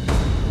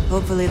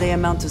 Hopefully they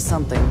amount to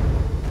something.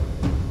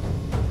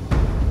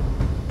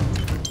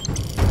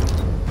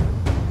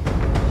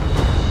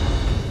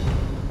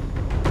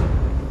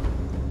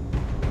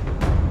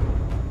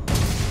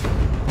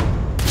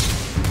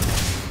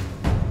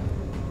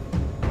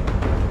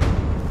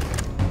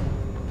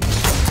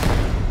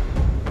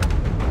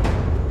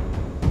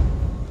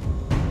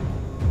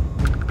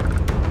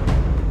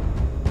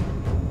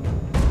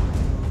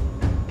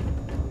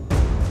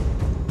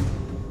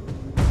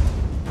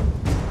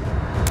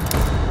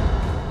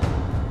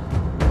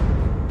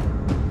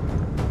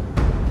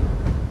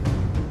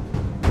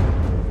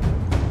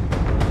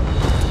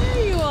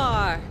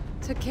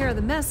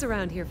 The mess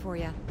around here for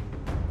you.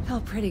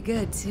 Felt pretty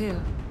good, too.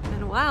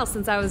 Been a while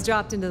since I was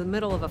dropped into the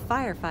middle of a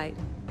firefight.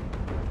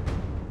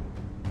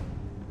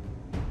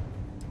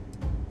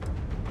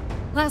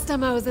 Last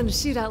time I was in a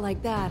shootout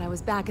like that, I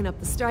was backing up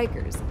the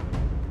strikers.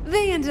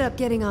 They ended up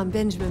getting on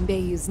Benjamin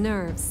Bayou's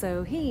nerves,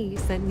 so he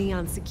sent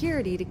Neon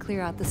Security to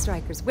clear out the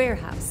strikers'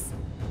 warehouse.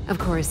 Of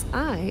course,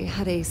 I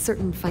had a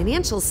certain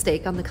financial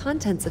stake on the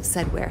contents of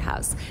said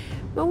warehouse,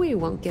 but we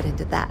won't get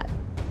into that.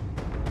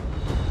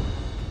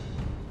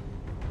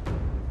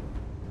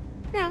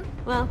 Yeah,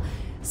 well,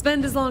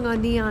 spend as long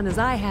on Neon as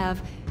I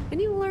have, and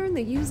you learn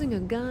that using a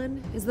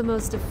gun is the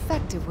most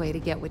effective way to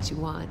get what you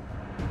want.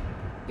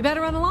 You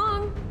better run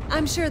along.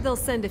 I'm sure they'll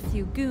send a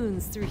few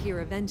goons through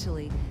here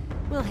eventually.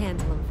 We'll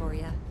handle them for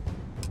you.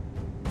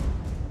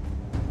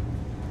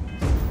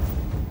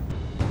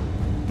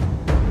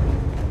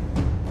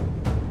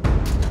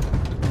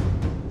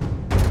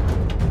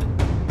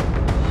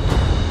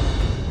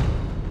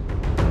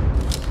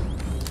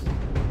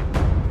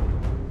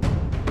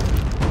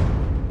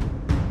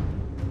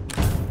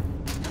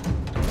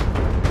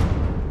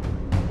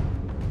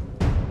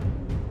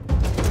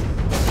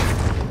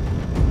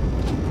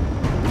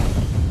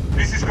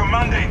 This is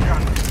Commander in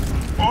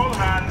command. All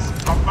hands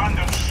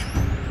abandon ship.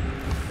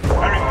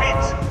 I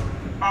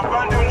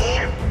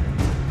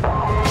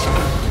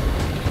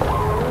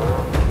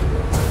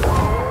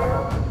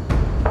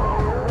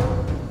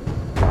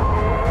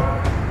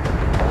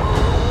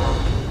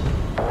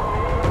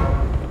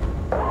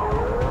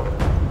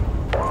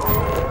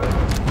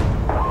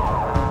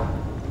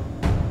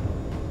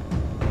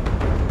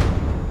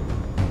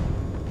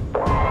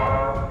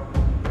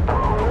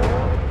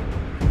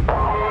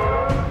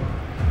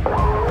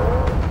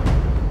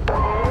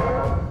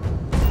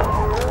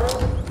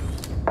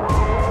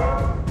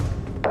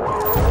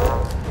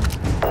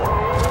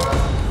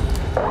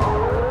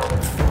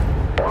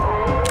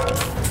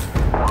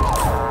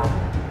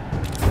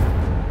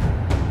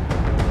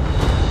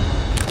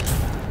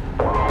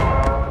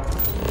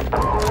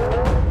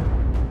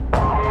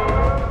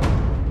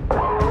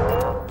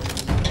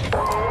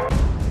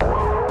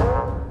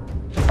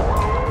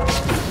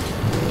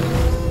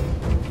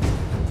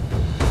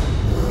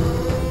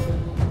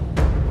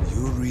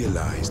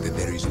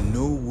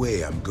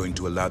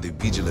to allow the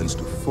Vigilance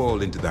to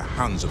fall into the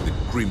hands of the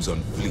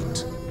Crimson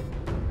Fleet.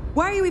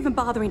 Why are you even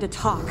bothering to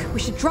talk? We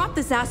should drop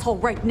this asshole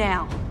right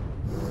now.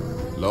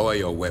 Lower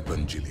your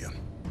weapon, Jillian.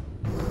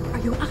 Are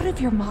you out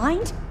of your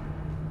mind?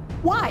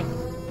 Why?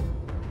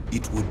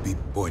 It would be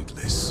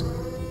pointless.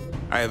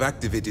 I have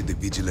activated the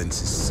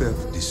Vigilance's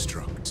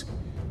self-destruct.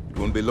 It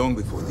won't be long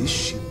before this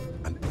ship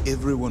and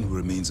everyone who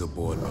remains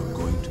aboard are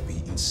going to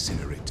be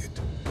incinerated.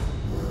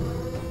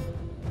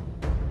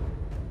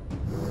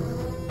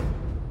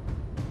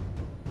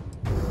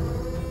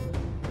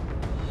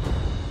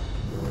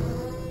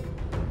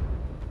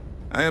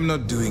 I am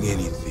not doing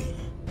anything.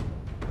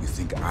 You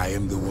think I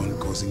am the one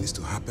causing this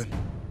to happen?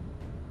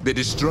 The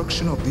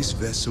destruction of this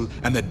vessel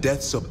and the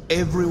deaths of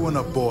everyone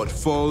aboard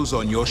falls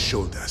on your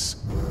shoulders.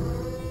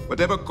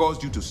 Whatever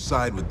caused you to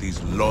side with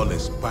these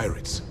lawless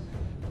pirates,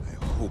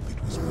 I hope it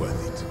was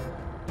worth it.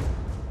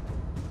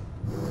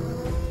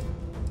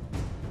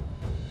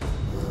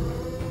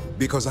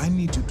 Because I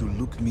need you to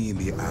look me in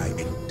the eye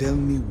and tell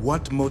me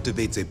what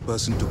motivates a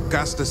person to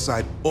cast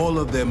aside all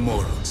of their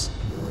morals.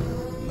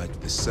 Like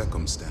the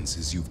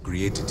circumstances you've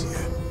created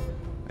here,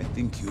 I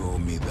think you owe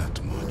me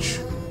that much.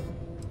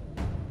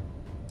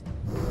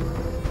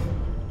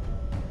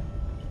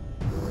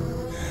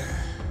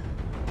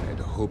 I'd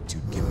hoped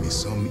you'd give me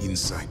some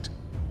insight,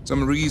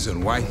 some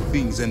reason why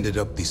things ended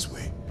up this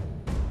way.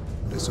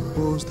 But I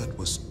suppose that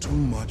was too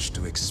much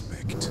to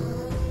expect.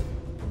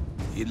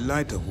 In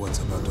light of what's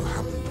about to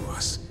happen to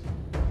us,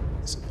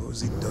 I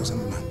suppose it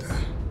doesn't matter.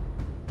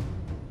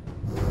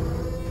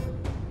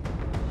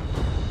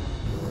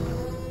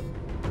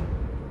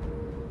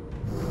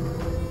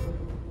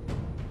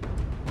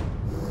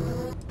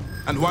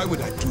 And why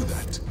would I do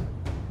that?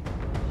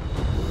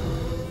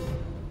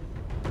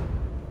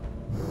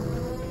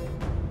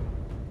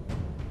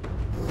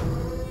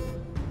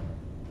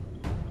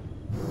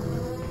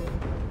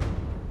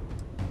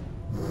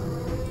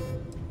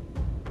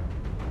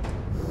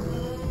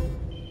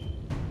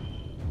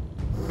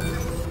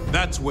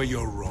 That's where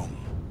you're wrong.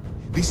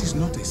 This is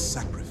not a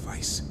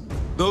sacrifice.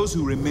 Those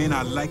who remain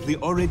are likely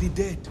already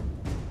dead.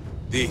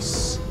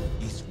 This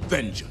is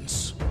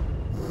vengeance.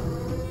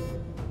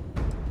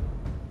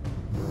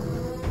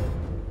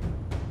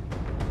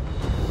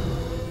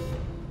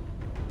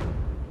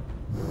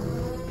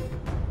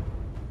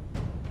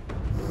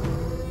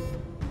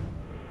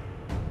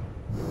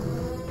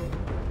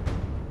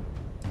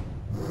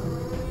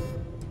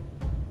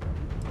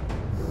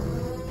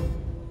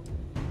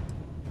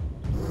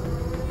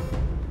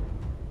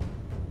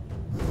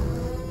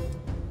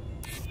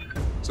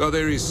 So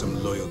there is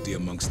some loyalty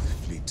amongst the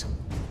fleet.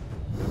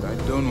 And I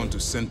don't want to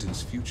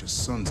sentence future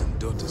sons and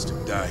daughters to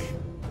die.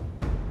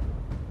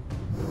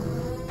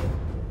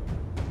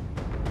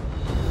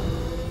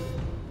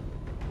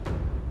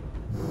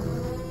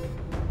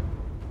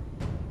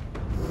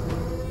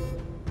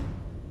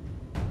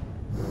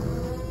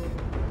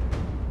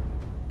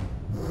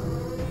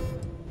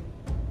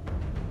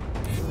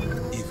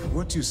 If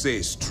what you say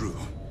is true,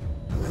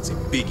 that's a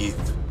big if.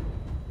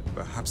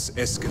 Perhaps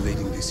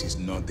escalating this is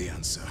not the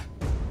answer.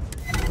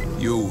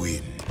 You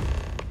win.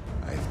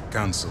 I've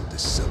cancelled the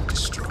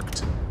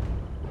self-destruct.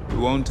 You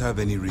won't have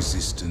any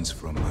resistance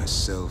from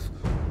myself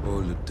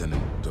or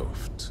Lieutenant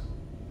Toft.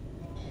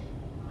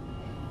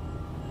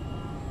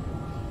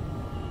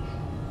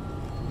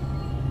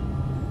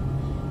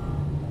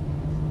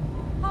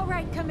 All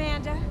right,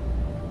 Commander.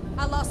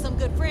 I lost some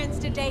good friends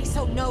today,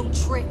 so no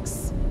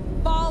tricks.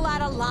 Fall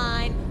out of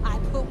line, I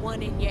put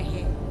one in your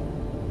head.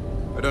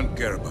 I don't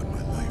care about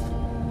my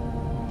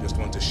life. Just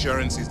want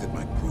assurances that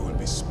my crew will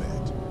be spared.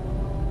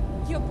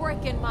 You're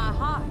breaking my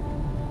heart.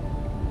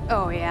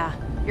 Oh yeah,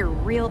 you're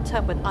real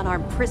tough with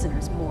unarmed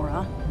prisoners,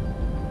 Mora.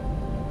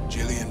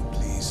 Jillian,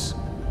 please.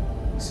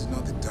 This is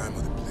not the time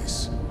or the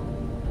place.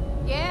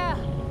 Yeah,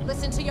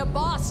 listen to your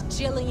boss,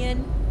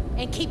 Jillian,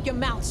 and keep your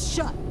mouth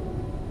shut.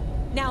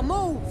 Now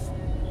move!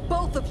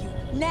 Both of you,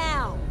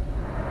 now!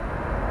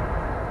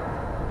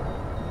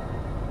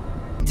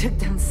 Took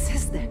down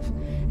Sisdev,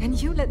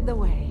 and you led the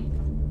way.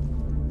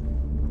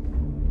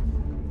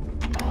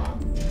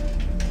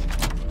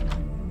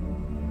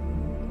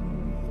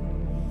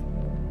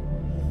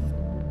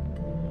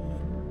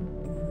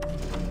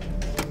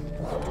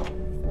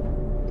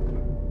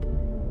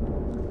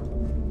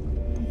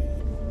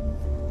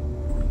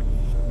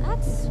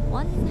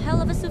 One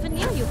hell of a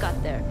souvenir you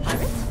got there,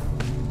 pirate.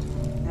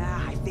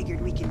 I figured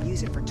we can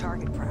use it for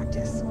target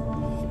practice.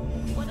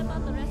 What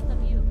about the rest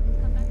of you?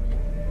 Come back then.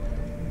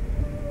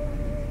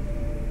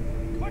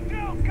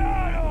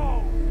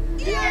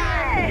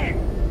 Yeah!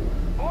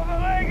 For the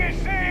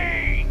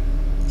legacy!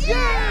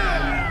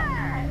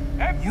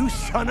 Yeah! You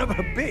son of a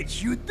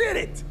bitch, you did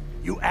it!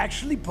 You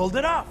actually pulled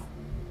it off!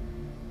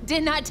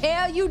 Didn't I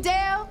tell you,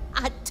 Dale?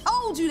 I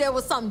told you there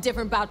was something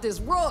different about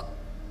this rook.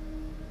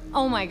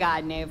 Oh my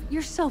god, Nave,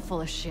 you're so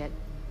full of shit.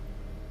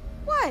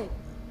 What?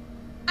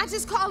 I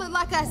just call it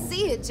like I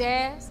see it,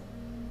 Jazz.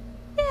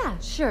 Yeah,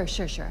 sure.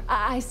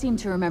 I seem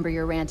to remember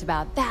your rant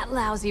about that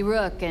lousy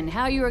rook and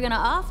how you were gonna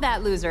off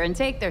that loser and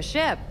take their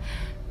ship.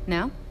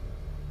 No?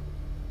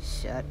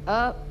 Shut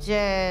up,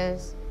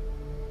 Jazz.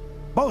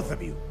 Both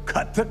of you,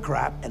 cut the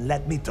crap and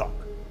let me talk.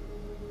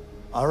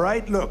 All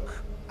right, look.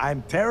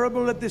 I'm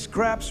terrible at this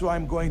crap, so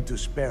I'm going to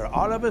spare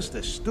all of us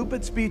the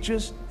stupid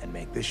speeches and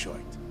make this short.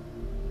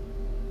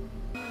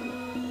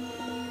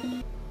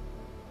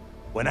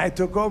 When I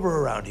took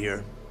over around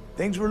here,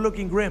 things were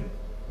looking grim.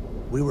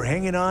 We were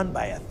hanging on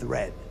by a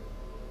thread.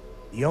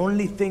 The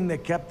only thing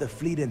that kept the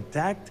fleet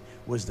intact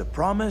was the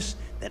promise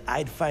that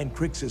I'd find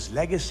Crix's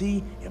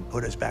legacy and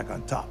put us back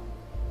on top.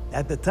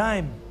 At the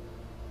time,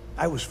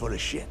 I was full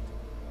of shit.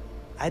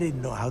 I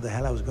didn't know how the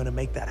hell I was gonna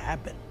make that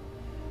happen.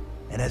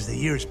 And as the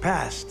years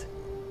passed,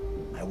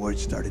 my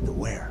words started to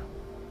wear.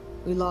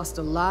 We lost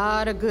a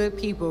lot of good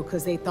people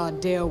because they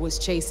thought Dale was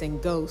chasing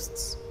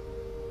ghosts.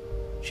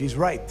 She's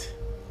right.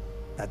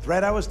 That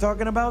thread I was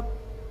talking about,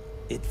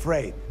 it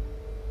frayed.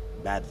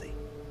 Badly.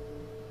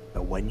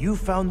 But when you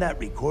found that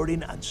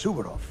recording on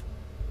Suvorov,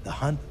 the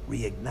hunt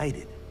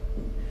reignited.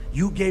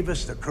 You gave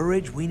us the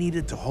courage we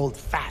needed to hold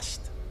fast.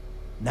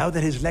 Now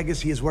that his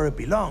legacy is where it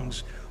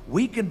belongs,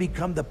 we can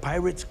become the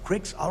pirates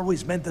Crix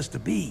always meant us to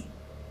be.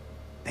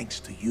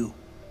 Thanks to you.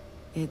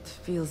 It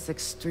feels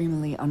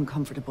extremely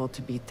uncomfortable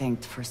to be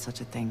thanked for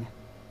such a thing.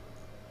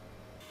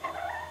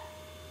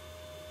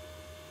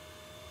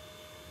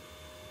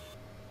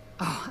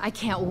 Oh, I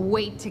can't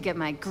wait to get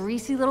my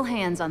greasy little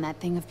hands on that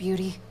thing of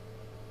beauty.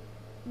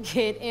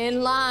 Get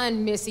in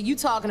line, Missy. You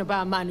talking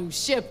about my new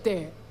ship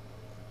there.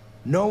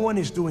 No one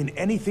is doing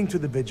anything to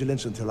the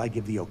Vigilance until I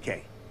give the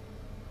okay.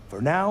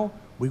 For now,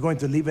 we're going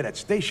to leave it at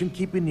station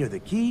keeping near the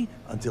key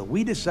until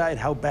we decide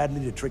how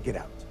badly to trick it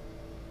out.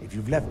 If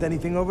you've left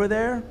anything over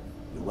there,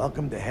 you're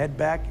welcome to head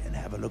back and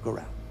have a look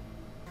around.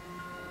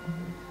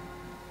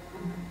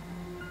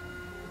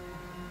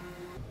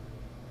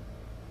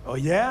 Oh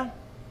yeah?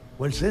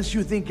 Well, since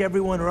you think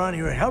everyone around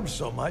here helps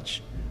so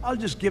much, I'll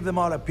just give them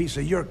all a piece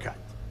of your cut.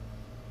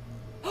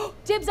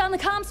 Dibs on the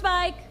comm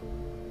spike!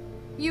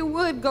 You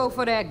would go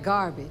for that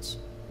garbage.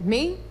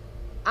 Me?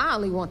 I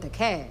only want the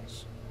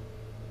cash.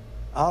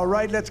 All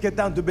right, let's get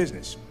down to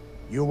business.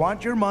 You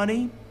want your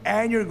money,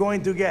 and you're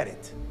going to get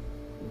it.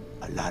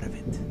 A lot of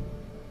it.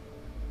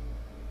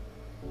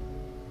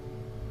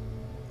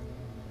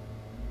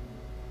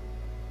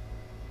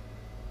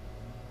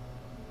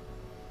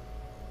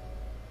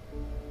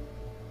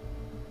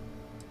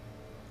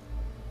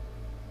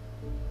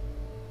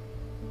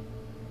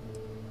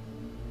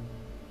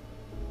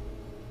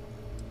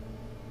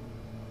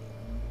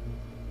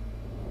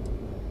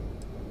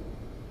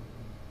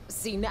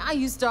 See, now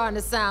you starting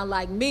to sound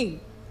like me.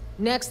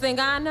 Next thing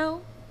I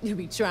know, you'll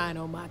be trying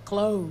on my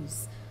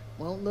clothes.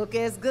 Won't look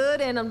as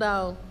good in them,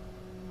 though.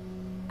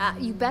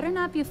 You better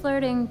not be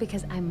flirting,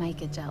 because I might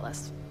get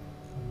jealous.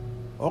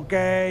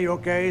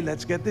 Okay,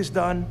 let's get this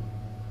done.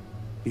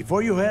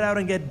 Before you head out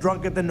and get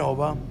drunk at the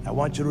Nova, I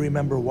want you to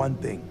remember one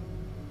thing.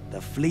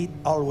 The fleet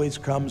always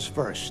comes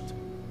first.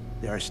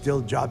 There are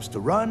still jobs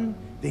to run,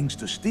 things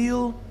to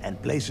steal,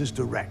 and places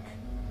to wreck.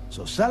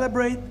 So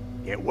celebrate,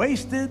 get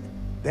wasted,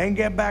 then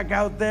get back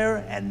out there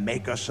and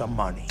make us some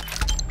money.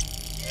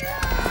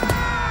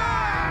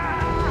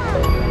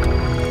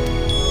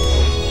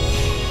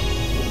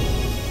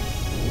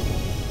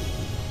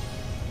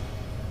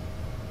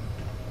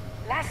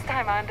 Last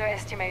time I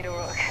underestimated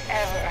Rook,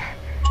 ever.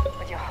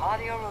 But you're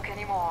hardly a Rook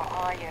anymore,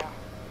 are you?